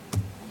potentially.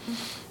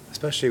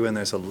 Especially when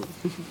there's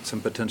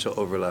some potential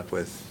overlap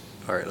with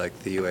art, like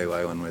the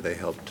UAY one where they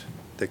helped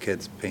the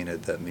kids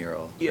painted that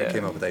mural. Yeah. They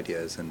came up with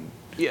ideas, and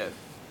Yeah. I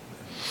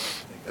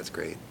think that's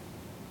great.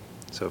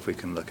 So if we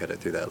can look at it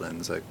through that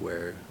lens, like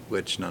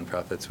which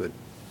nonprofits would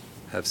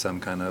have some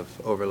kind of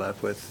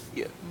overlap with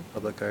Yeah.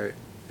 public art,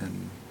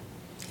 and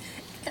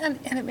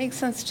And it makes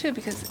sense too,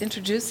 because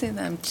introducing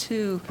them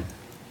to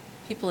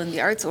people in the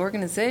arts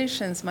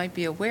organizations might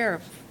be aware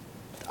of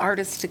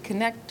artists to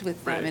connect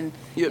with them. Right. And,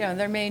 Yep.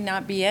 there may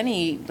not be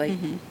any, like,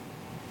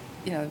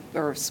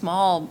 or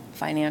small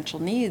financial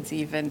needs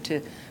even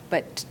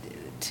but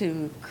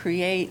to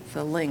create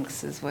the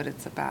links is what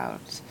it's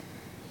about.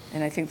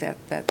 And I think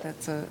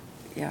that's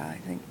I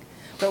think,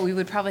 but we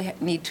would probably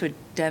need to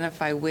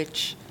identify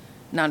which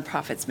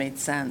nonprofits made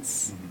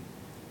sense,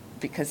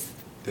 because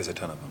there's a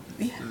ton of them.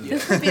 there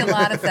could be a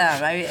lot of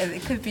them. I mean,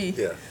 it could be,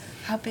 Yeah.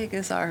 how big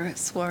is our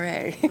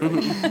soiree?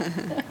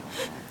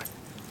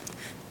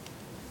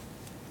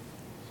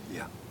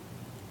 Yeah.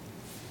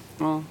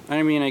 Well,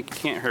 I mean, it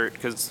can't hurt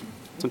because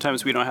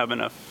sometimes we don't have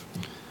enough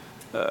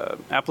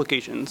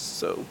applications,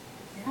 so.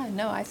 Yeah,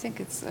 no, I think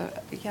it's,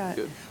 yeah.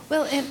 Good.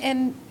 Well,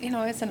 and,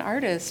 as an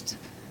artist,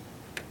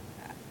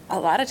 a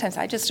lot of times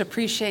I just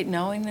appreciate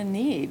knowing the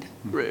need.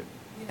 Right.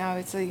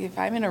 It's like if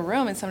I'm in a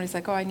room and somebody's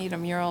like, oh, I need a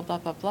mural, blah,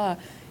 blah, blah,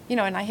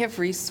 and I have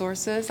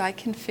resources, I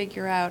can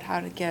figure out how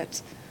to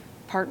get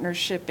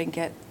partnership and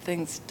get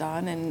things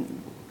done,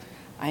 and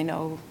I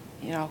know,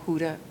 who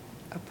to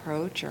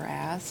approach or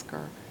ask,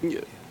 or,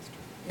 Yeah.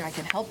 I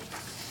can help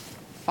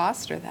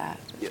foster that.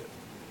 Yeah.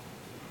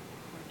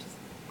 Or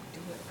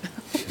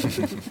just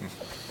do it.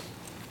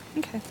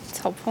 Okay, that's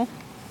helpful.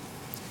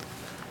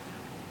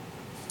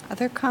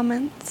 Other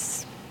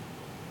comments?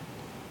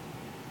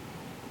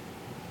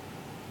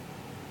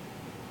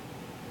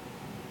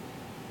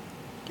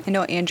 I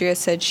know Andrea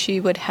said she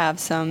would have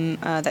some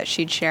that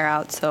she'd share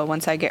out, so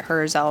once I get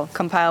hers, I'll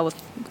compile with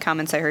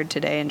comments I heard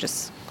today and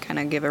just kind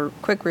of give a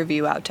quick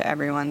review out to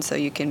everyone so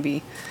you can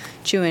be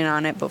chewing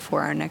on it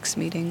before our next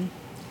meeting.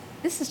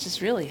 This is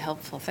just really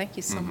helpful. Thank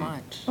you so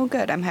much. Oh,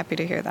 good. I'm happy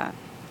to hear that.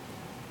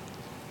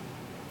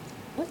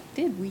 What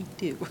did we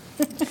do?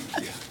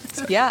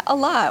 Yeah, a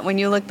lot when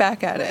you look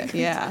back at it.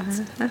 Yeah.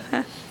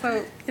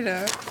 So,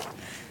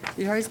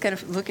 you're always kind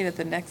of looking at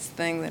the next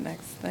thing.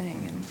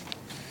 And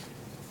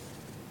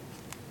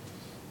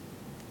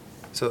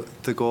So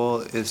the goal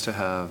is to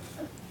have,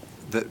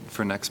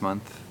 for next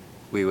month,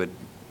 we would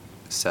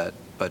set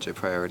budget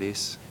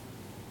priorities,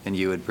 and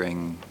you would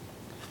bring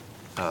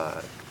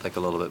like a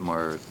little bit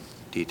more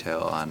detail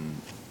on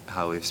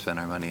how we've spent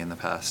our money in the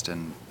past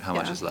and how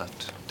much Yeah. is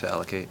left to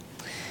allocate.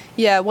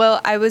 Yeah,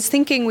 well, I was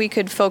thinking we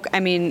could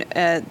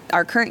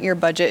our current year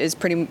budget is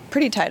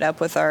pretty tied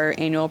up with our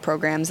annual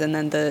programs and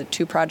then the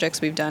two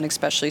projects we've done,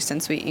 especially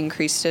since we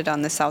increased it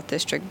on the South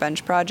District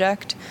Bench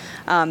project.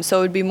 So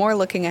it would be more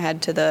looking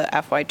ahead to the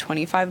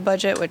FY25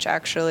 budget, which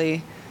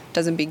actually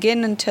doesn't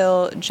begin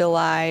until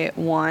July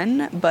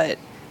 1, but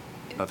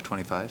Of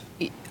 25?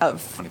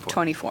 of 24.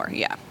 24,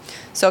 yeah.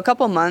 So a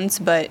couple months,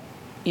 but,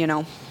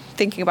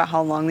 thinking about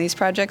how long these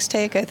projects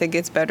take, I think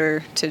it's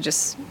better to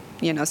just,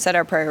 set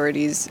our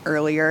priorities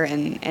earlier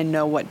and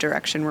know what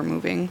direction we're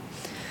moving.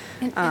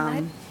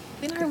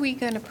 When are we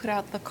going to put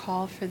out the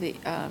call for the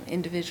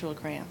individual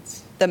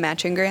grants, The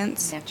matching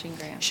grants? matching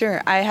grants?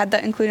 Sure. I had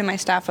that included in my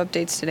staff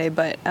updates today,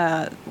 but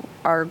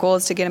our goal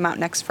is to get them out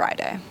next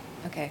Friday.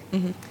 Okay.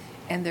 Mhm.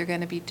 And they're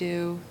going to be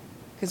due,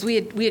 because we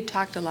had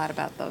talked a lot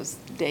about those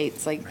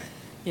dates, like,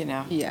 you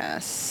know.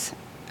 Yes.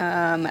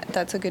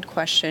 That's a good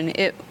question.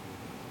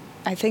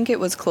 I think it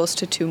was close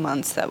to 2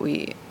 months that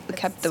we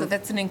kept So the.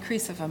 that's an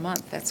increase of a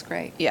month. That's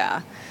great.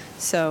 Yeah.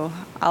 So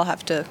I'll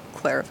have to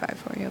clarify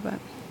for you, but.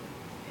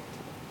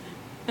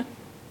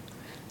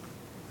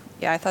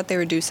 Yeah, I thought they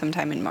were due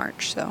sometime in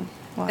March, so.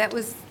 we'll have That to-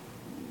 was,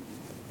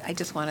 I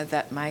just wanted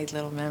that, my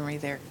little memory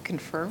there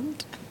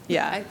confirmed.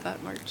 Yeah. I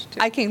thought March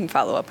too. I can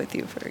follow up with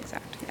you for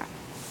exact, yeah.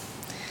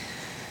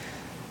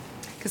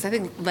 Because I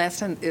think last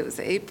time it was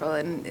April,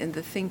 and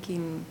the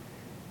thinking,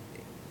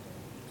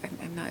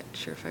 I'm not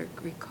sure if I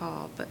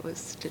recall, but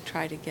was to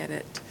try to get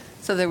it,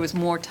 so there was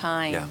more Yeah.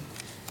 time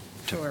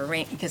to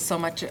arrange, because so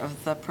much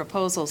of the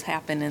proposals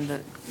happen in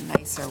the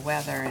nicer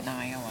weather in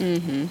Iowa.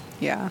 Mm-hmm,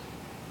 yeah.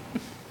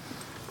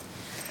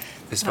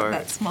 As Not far,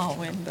 that small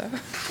window.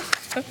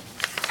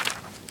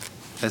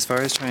 as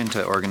far as trying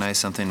to organize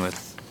something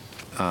with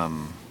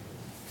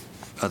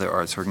other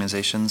arts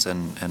organizations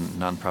and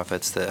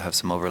nonprofits that have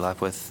some overlap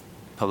with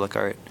public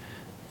art,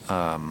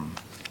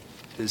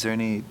 is there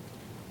any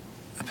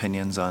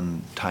opinions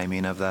on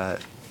timing of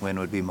that? When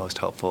would be most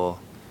helpful?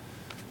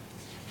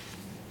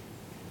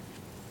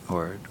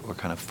 Or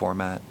kind of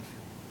format?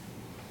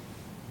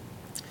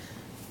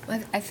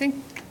 Well, I think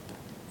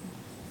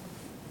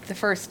the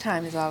first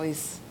time is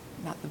always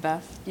not the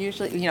best,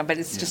 usually, but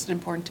it's Yeah. just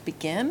important to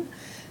begin.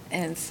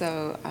 And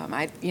so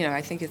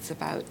I think it's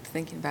about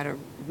thinking about a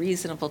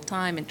reasonable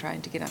time and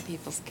trying to get on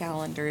people's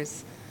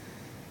calendars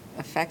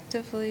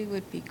effectively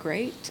would be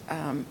great.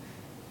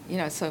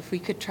 So if we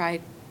could try,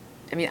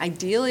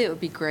 ideally, it would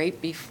be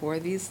great before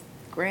these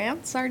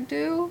grants are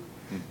due,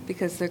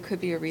 because there could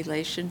be a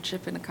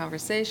relationship and a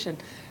conversation.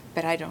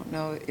 But I don't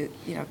know,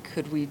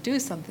 could we do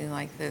something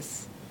like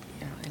this,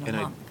 in a And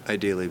month?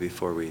 ideally,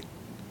 before we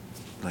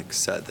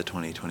set the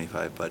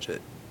 2025 budget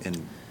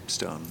in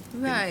stone.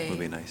 Right. Would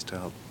be nice to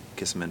help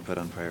get some input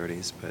on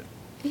priorities, but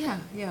Yeah.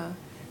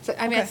 So,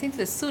 I Okay. think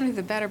the sooner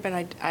the better, but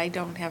I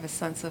don't have a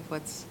sense of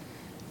what's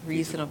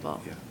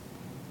reasonable. yeah.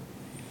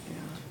 Yeah.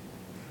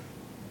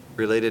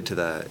 Related to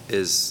that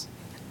is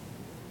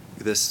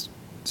this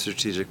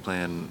strategic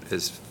plan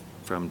is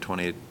from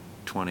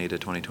 2020 to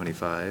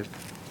 2025.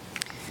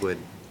 Would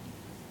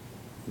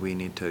we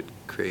need to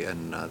create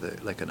another,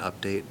 an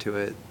update to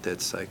it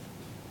that's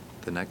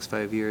the next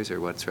 5 years, or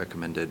what's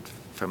recommended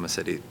from a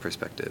city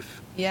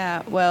perspective?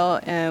 Yeah, well,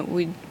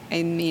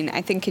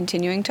 I think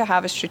continuing to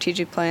have a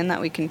strategic plan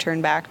that we can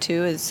turn back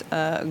to is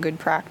a good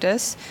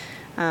practice.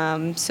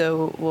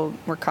 So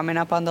we're coming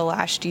up on the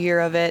last year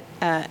of it.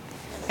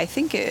 I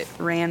think it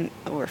ran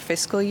over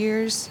fiscal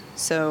years,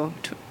 so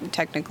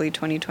technically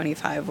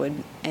 2025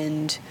 would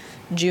end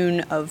June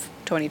of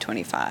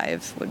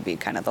 2025 would be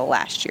kind of the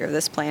last year of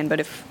this plan,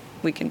 but if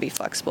we can be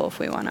flexible if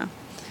we want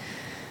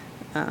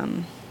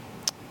to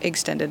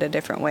extend it a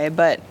different way.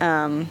 But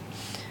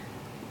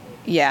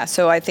yeah,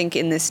 so I think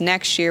in this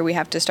next year, we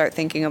have to start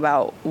thinking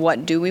about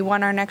what do we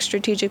want our next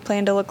strategic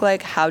plan to look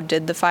like? How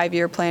did the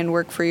 5-year plan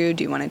work for you?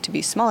 Do you want it to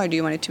be smaller? Do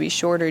you want it to be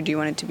shorter? Do you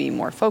want it to be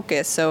more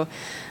focused? So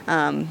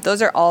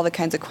those are all the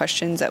kinds of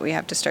questions that we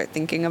have to start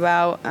thinking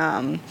about.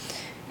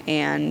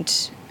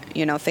 And,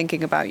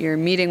 thinking about your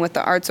meeting with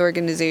the arts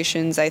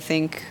organizations, I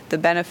think the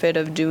benefit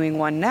of doing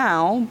one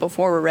now,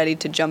 before we're ready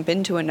to jump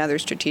into another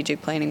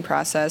strategic planning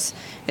process,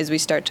 is we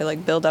start to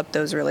build up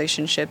those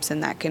relationships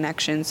and that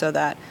connection so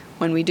that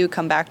when we do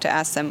come back to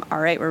ask them, all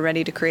right, we're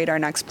ready to create our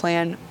next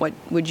plan, what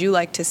would you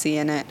like to see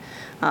in it?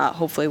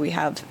 Hopefully we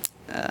have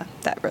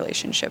that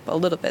relationship a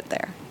little bit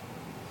there.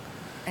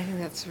 I think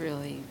that's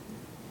really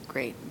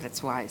great.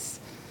 That's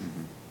wise.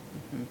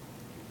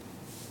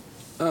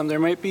 There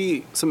might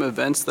be some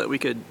events that we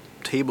could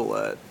table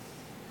at,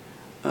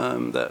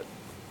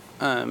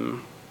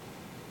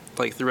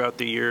 throughout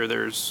the year,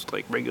 there's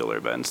regular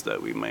events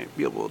that we might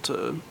be able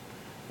to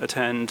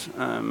attend,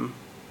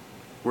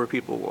 where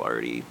people will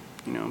already,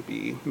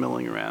 be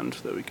milling around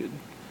that we could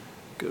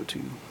go to.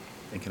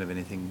 Thinking of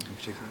anything in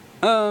particular?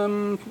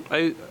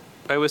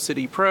 Iowa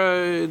City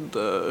Pride,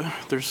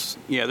 there's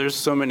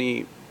so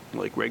many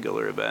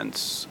regular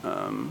events,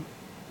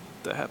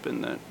 that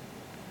happen that,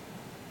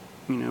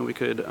 we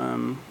could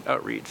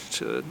outreach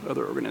to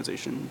other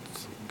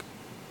organizations.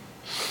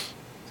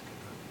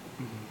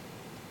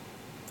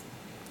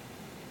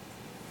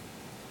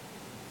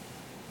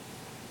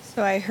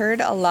 So I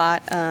heard a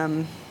lot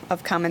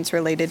of comments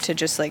related to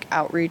just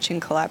outreach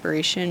and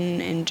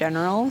collaboration in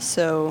general.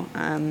 So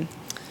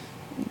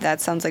that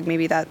sounds like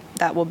maybe that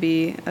will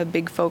be a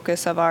big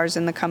focus of ours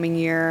in the coming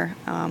year.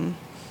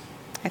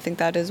 I think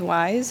that is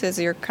wise as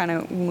you're kind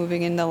of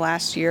moving into the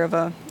last year of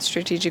a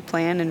strategic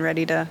plan and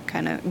ready to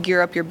kind of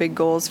gear up your big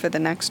goals for the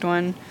next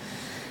one.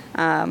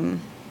 Other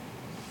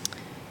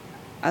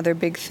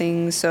big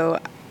things. So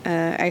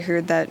I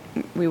heard that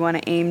we want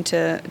to aim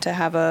to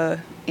have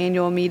a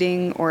annual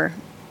meeting, or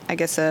I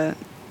guess a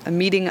a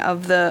meeting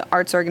of the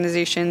arts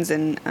organizations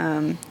and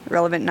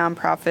relevant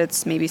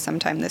nonprofits maybe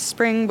sometime this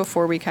spring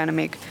before we kind of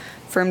make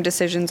firm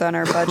decisions on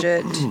our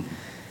budget.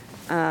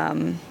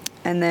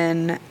 And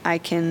then I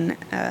can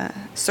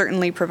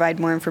certainly provide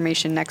more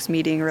information next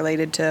meeting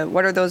related to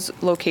what are those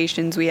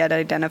locations we had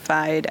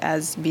identified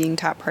as being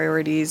top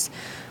priorities,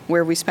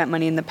 where we spent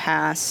money in the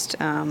past,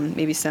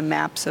 maybe some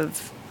maps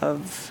of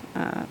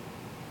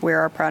where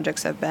our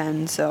projects have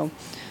been. So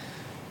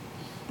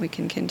we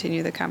can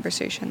continue the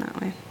conversation that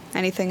way.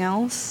 Anything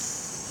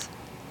else?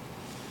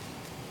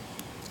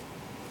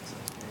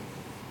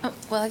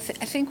 Well, I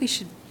think we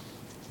should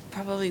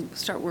probably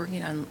start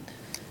working on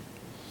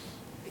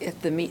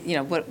at the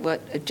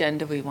what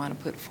agenda we want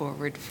to put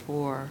forward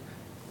for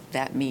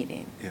that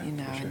meeting. Yeah, you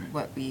know, for sure. and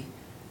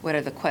what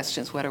are the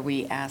questions? What are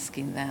we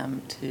asking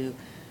them to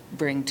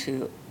bring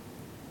to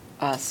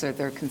us, or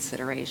their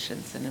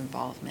considerations and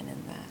involvement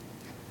in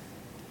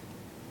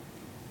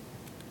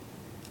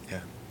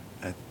that?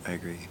 Yeah, I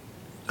agree.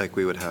 Like,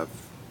 we would have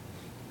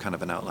kind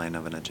of an outline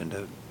of an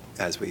agenda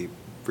as we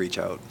reach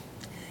out.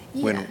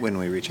 Yeah. When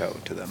we reach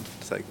out to them,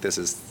 it's like, this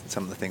is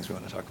some of the things we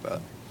want to talk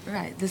about.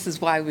 Right. This is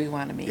why we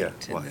want to meet, Yeah,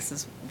 and why. this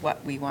is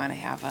what we want to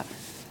have Yeah.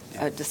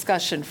 a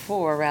discussion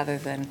for, rather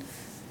than,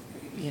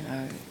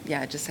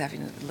 just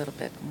having a little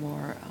bit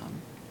more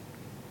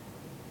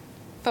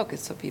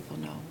focus so people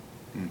know.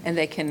 Mm. And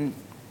they can,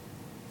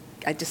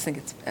 I just think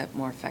it's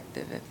more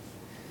effective in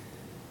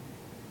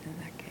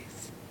that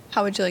case.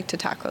 How would you like to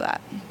tackle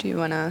that? Do you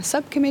want a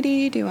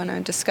subcommittee? Do you want to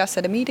discuss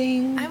at a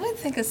meeting? I would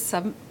think a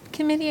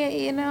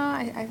subcommittee,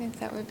 I think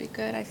that would be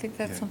good. I think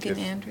that's Yeah, something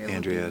give Andrea would be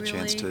Andrea a really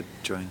chance to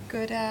join.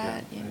 good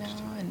at, Yeah, I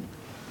just- and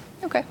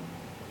Okay.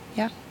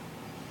 Yeah.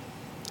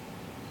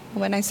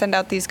 When I send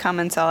out these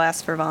comments, I'll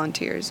ask for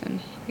volunteers and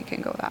we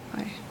can go that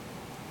way.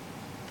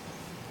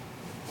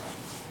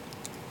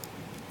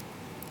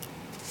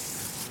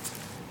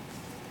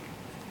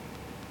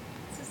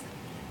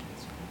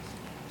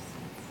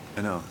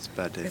 I know, it's a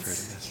bad day for it,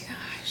 I guess.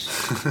 Gosh.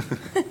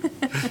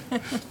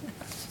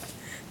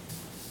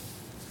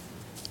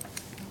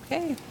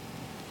 Okay.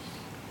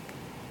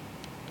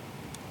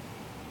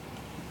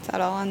 Is that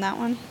all on that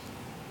one?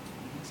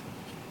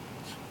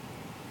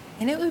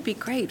 And it would be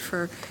great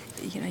for,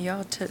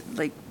 y'all to,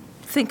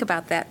 think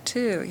about that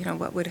too,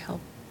 what would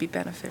help be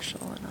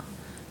beneficial, and all.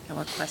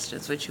 What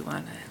questions would you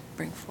want to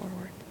bring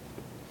forward?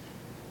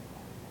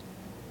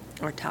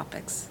 Or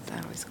topics,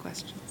 not always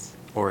questions.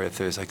 Or if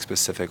there's like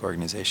specific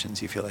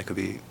organizations you feel like would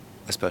be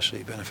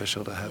especially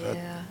beneficial to have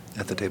Yeah.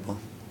 at the table.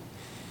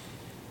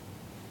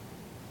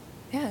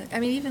 Yeah, I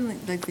mean, even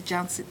like the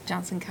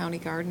Johnson County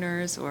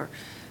Gardeners, or,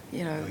 Oh,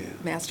 yeah.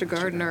 Master Master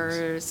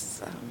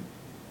Gardeners,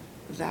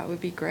 that would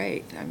be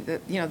great. I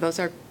mean, those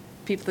are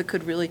people that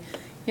could really,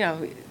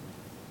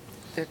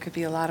 there could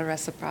be a lot of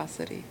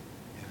reciprocity.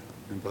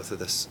 Yeah. In both of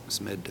the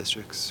SMID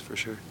districts, for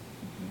sure.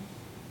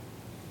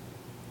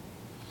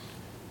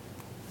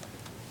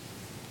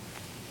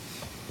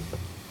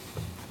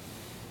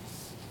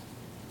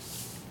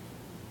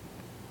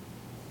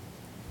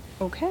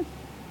 Okay.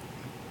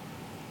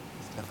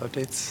 Staff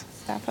updates?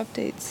 Staff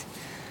updates.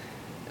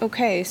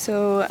 Okay,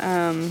 so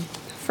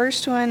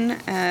first one,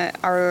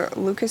 our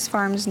Lucas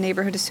Farms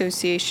Neighborhood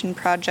Association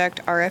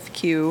project,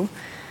 RFQ,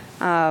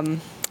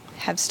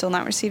 have still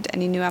not received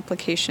any new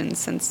applications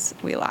since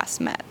we last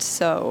met.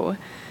 So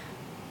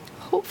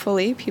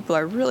hopefully people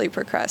are really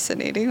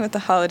procrastinating with the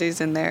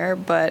holidays in there,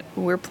 but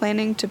we're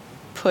planning to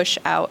push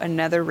out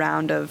another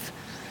round of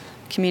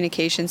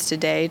communications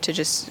today to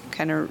just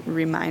kind of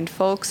remind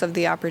folks of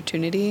the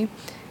opportunity.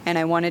 And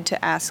I wanted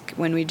to ask,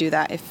 when we do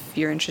that, if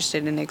you're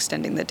interested in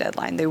extending the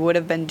deadline. They would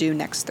have been due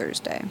next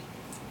Thursday.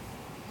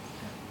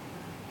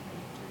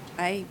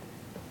 I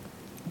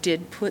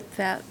did put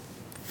that,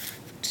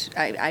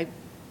 I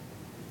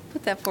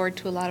put that forward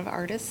to a lot of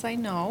artists I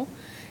know,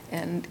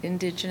 and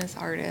Indigenous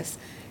artists,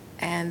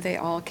 and they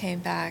all came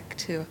back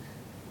to,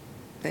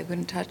 they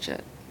wouldn't touch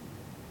it.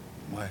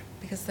 Why?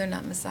 Because they're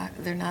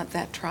not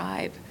that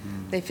tribe.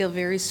 Mm. They feel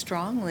very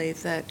strongly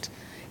that,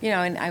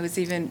 and I was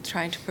even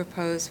trying to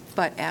propose,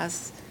 but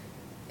as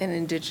an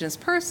Indigenous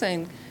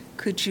person,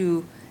 could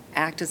you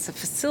act as a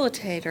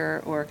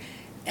facilitator,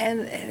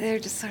 and they're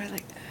just sort of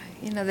like,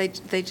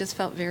 they just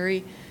felt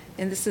very,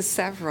 and this is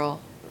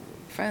several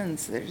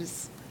friends, they're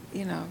just,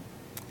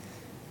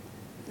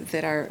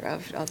 that are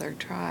of other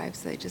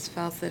tribes, they just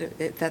felt that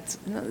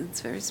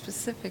it's very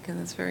specific and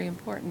it's very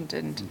important,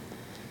 and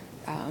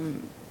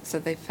so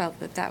they felt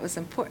that was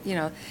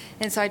important,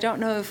 and so I don't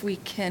know if we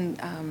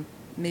can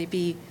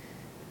maybe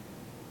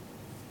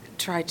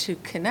try to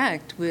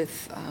connect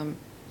with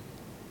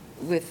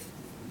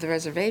the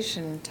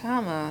reservation in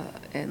Tama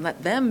and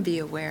let them be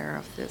aware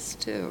of this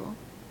too.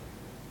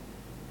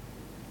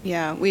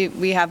 Yeah,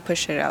 we have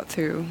pushed it out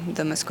through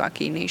the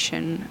Meskwaki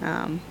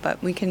Nation,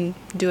 but we can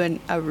do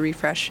a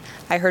refresh.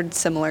 I heard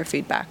similar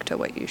feedback to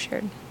what you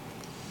shared.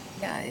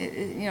 Yeah,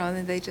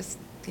 and they just,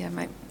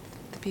 the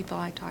people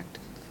I talked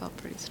felt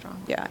pretty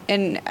strong. Yeah,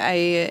 and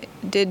I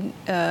did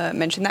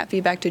mention that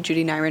feedback to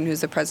Judy Nyron,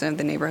 who's the president of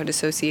the Neighborhood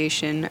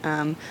Association,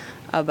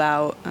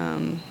 about,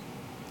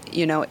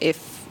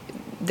 if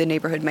the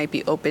neighborhood might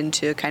be open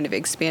to kind of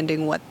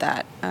expanding what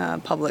that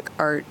public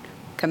art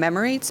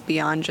commemorates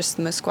beyond just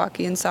the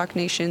Meskwaki and Sauk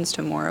Nations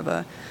to more of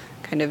a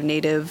kind of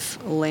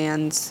native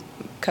lands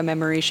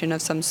commemoration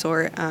of some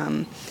sort.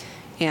 And,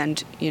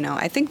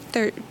 I think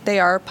they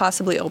are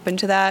possibly open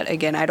to that.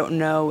 Again, I don't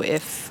know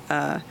if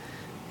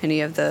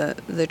any of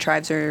the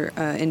tribes or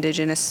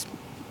indigenous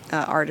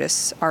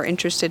artists are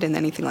interested in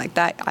anything like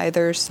that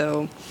either,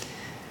 so.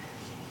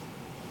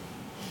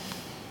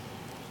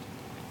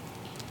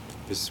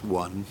 There's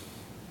one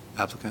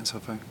applicant so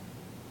far?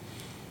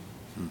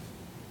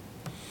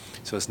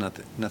 So it's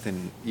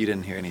nothing, you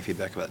didn't hear any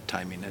feedback about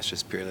timing, it's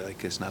just purely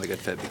like it's not a good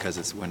fit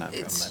because we're not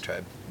from that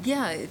tribe?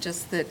 Yeah, it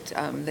just that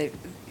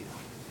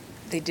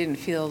they didn't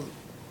feel,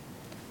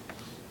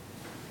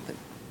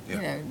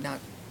 not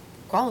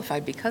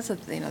qualified because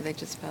of, they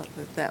just felt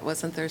that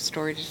wasn't their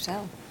story to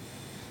tell.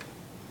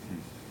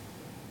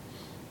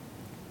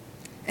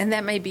 And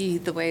that may be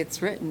the way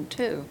it's written,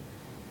 too.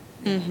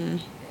 Mm-hmm. You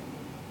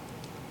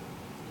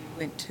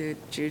went to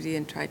Judy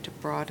and tried to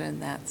broaden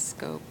that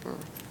scope or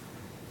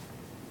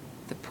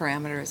the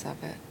parameters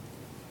of it.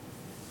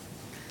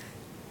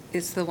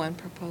 Is the one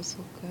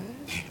proposal good?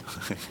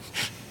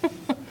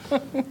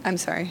 I'm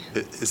sorry.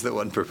 Is the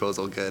one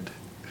proposal good?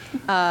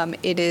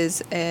 It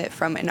is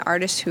from an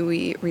artist who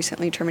we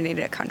recently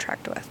terminated a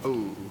contract with.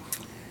 Oh.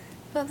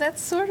 Well,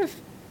 that's sort of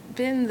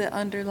been the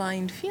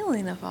underlying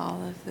feeling of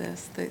all of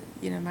this, that,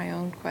 my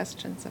own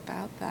questions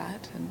about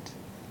that.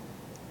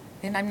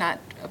 And I'm not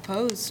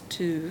opposed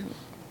to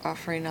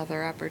offering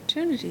other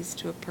opportunities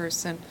to a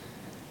person,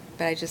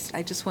 but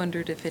I just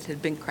wondered if it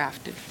had been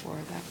crafted for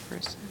that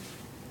person.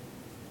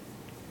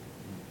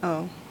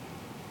 Oh,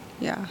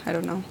 yeah, I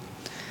don't know.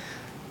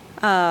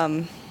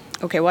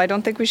 Okay, well, I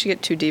don't think we should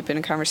get too deep in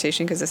a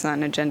conversation because it's not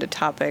an agenda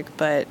topic,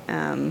 but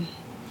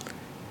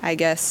I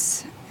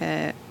guess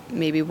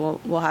maybe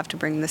we'll have to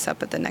bring this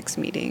up at the next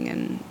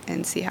meeting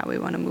and see how we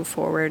want to move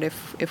forward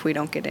if we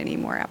don't get any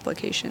more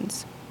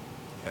applications.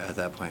 Yeah, at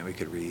that point, we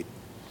could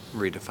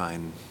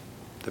redefine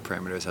the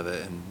parameters of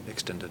it and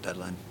extend a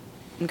deadline.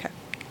 Okay.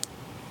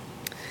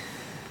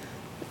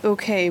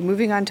 Okay,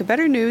 moving on to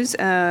better news.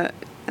 I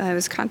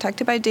was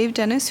contacted by Dave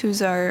Dennis,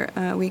 who's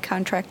we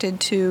contracted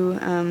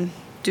to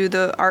do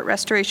the art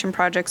restoration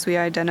projects we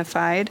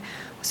identified.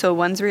 So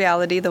one's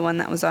Reality, the one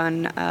that was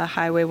on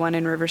Highway 1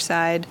 in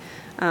Riverside.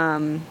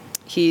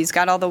 He's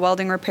got all the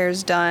welding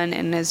repairs done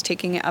and is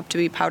taking it up to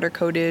be powder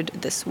coated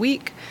this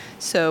week.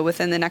 So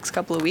within the next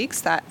couple of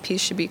weeks, that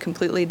piece should be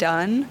completely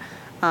done.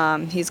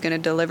 He's going to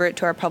deliver it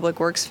to our Public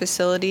Works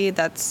facility.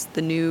 That's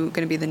going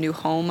to be the new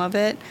home of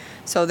it.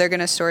 So they're going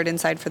to store it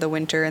inside for the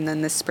winter, and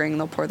then this spring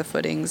they'll pour the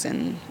footings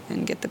and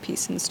get the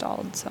piece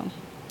installed. So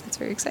that's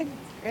very exciting.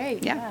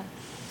 Great, Yeah.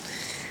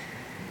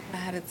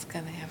 Glad it's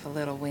going to have a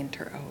little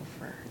winter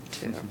over,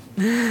 too.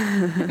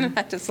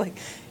 Not just like,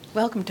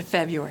 welcome to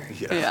February.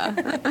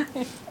 Yeah.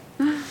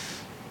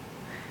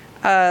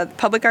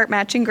 Public art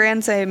matching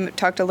grants I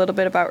talked a little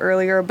bit about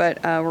earlier,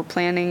 but we're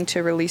planning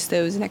to release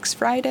those next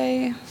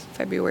Friday,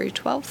 February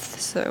 12th.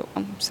 So,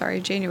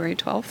 January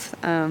 12th.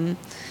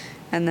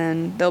 And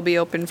then they'll be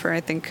open for,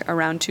 I think,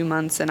 around 2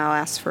 months, and I'll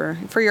ask for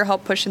your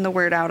help pushing the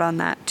word out on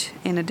that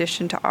in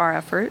addition to our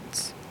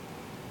efforts.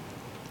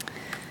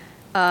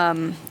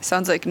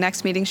 Sounds like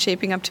next meeting's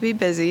shaping up to be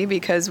busy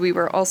because we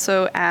were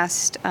also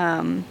asked,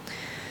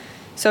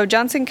 so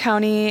Johnson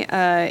County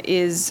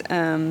is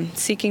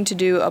seeking to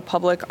do a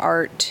public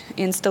art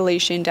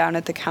installation down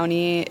at the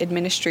county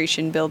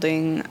administration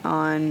building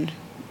on,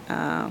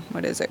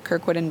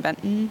 Kirkwood and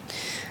Benton?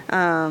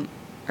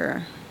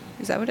 Or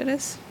is that what it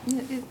is?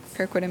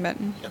 Kirkwood and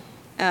Benton?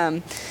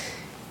 Yep.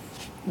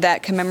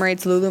 That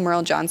commemorates Lulu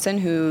Merle Johnson,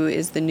 who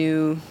is the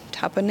new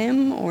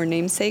toponym or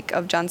namesake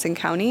of Johnson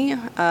County.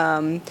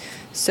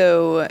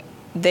 So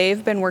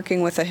they've been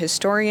working with a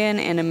historian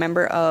and a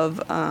member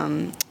of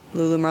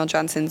Lulu Merle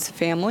Johnson's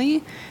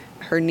family,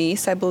 her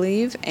niece, I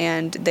believe,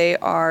 and they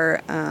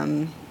are,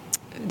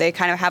 they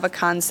kind of have a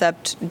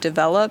concept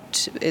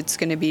developed. It's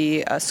going to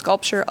be a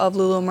sculpture of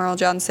Lulu Merle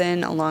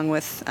Johnson along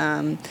with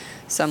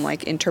some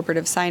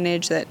interpretive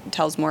signage that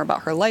tells more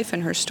about her life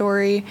and her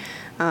story,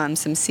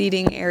 some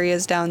seating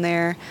areas down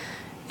there.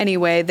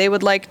 Anyway, they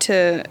would like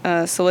to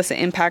solicit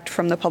impact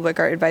from the Public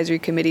Art Advisory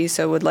Committee,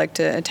 so would like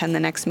to attend the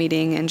next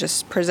meeting and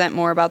just present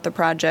more about the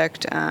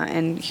project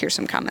and hear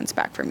some comments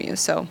back from you.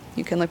 So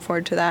you can look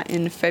forward to that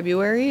in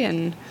February,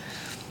 and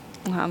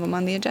we'll have them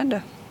on the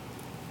agenda.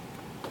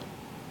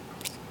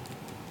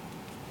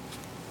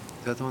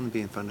 Is that the one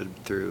being funded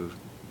through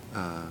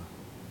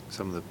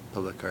some of the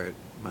public art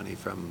money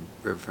from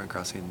Riverfront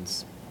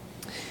Crossings?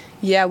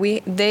 Yeah,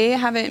 they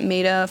haven't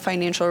made a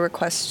financial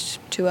request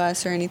to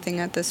us or anything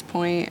at this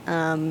point.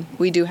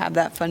 We do have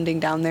that funding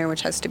down there,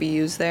 which has to be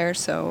used there,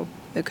 so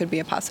it could be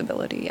a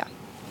possibility, yeah.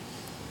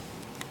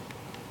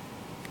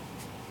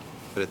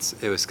 But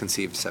it was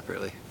conceived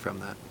separately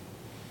from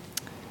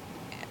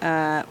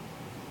that.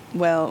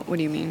 Well, what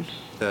do you mean?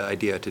 The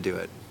idea to do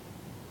it.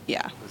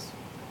 Yeah.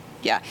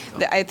 Yeah.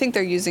 I think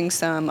they're using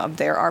some of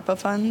their ARPA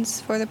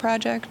funds for the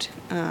project.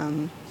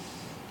 And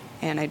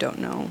I don't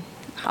know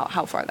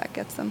how far that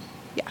gets them.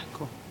 Yeah.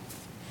 Cool.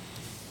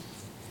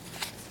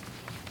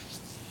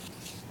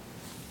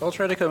 I'll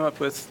try to come up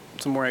with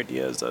some more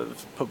ideas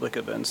of public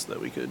events that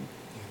we could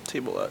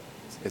table at.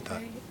 Good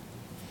thought.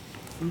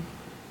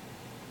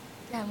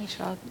 Yeah, we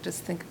should all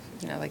just think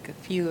of, like a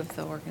few of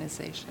the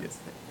organizations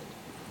that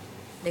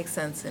would make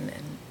sense and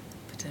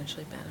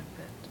potentially benefit.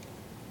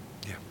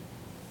 Yeah.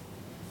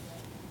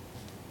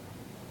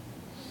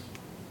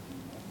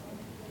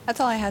 That's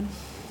all I had.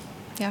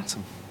 Yeah.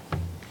 Awesome.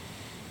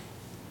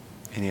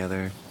 Any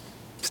other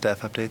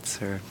staff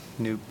updates or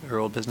new or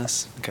old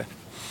business? Okay.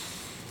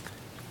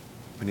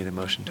 We need a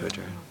motion to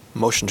adjourn.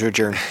 Motion to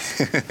adjourn.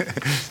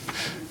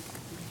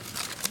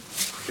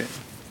 Okay.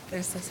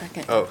 There's a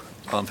second. Oh,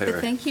 all in But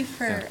favor? thank you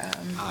for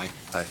Aye.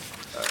 Aye.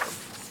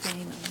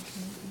 staying on the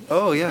committee.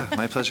 Oh, yeah,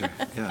 my pleasure.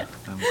 Yeah,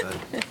 I'm glad,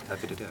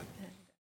 happy to do it.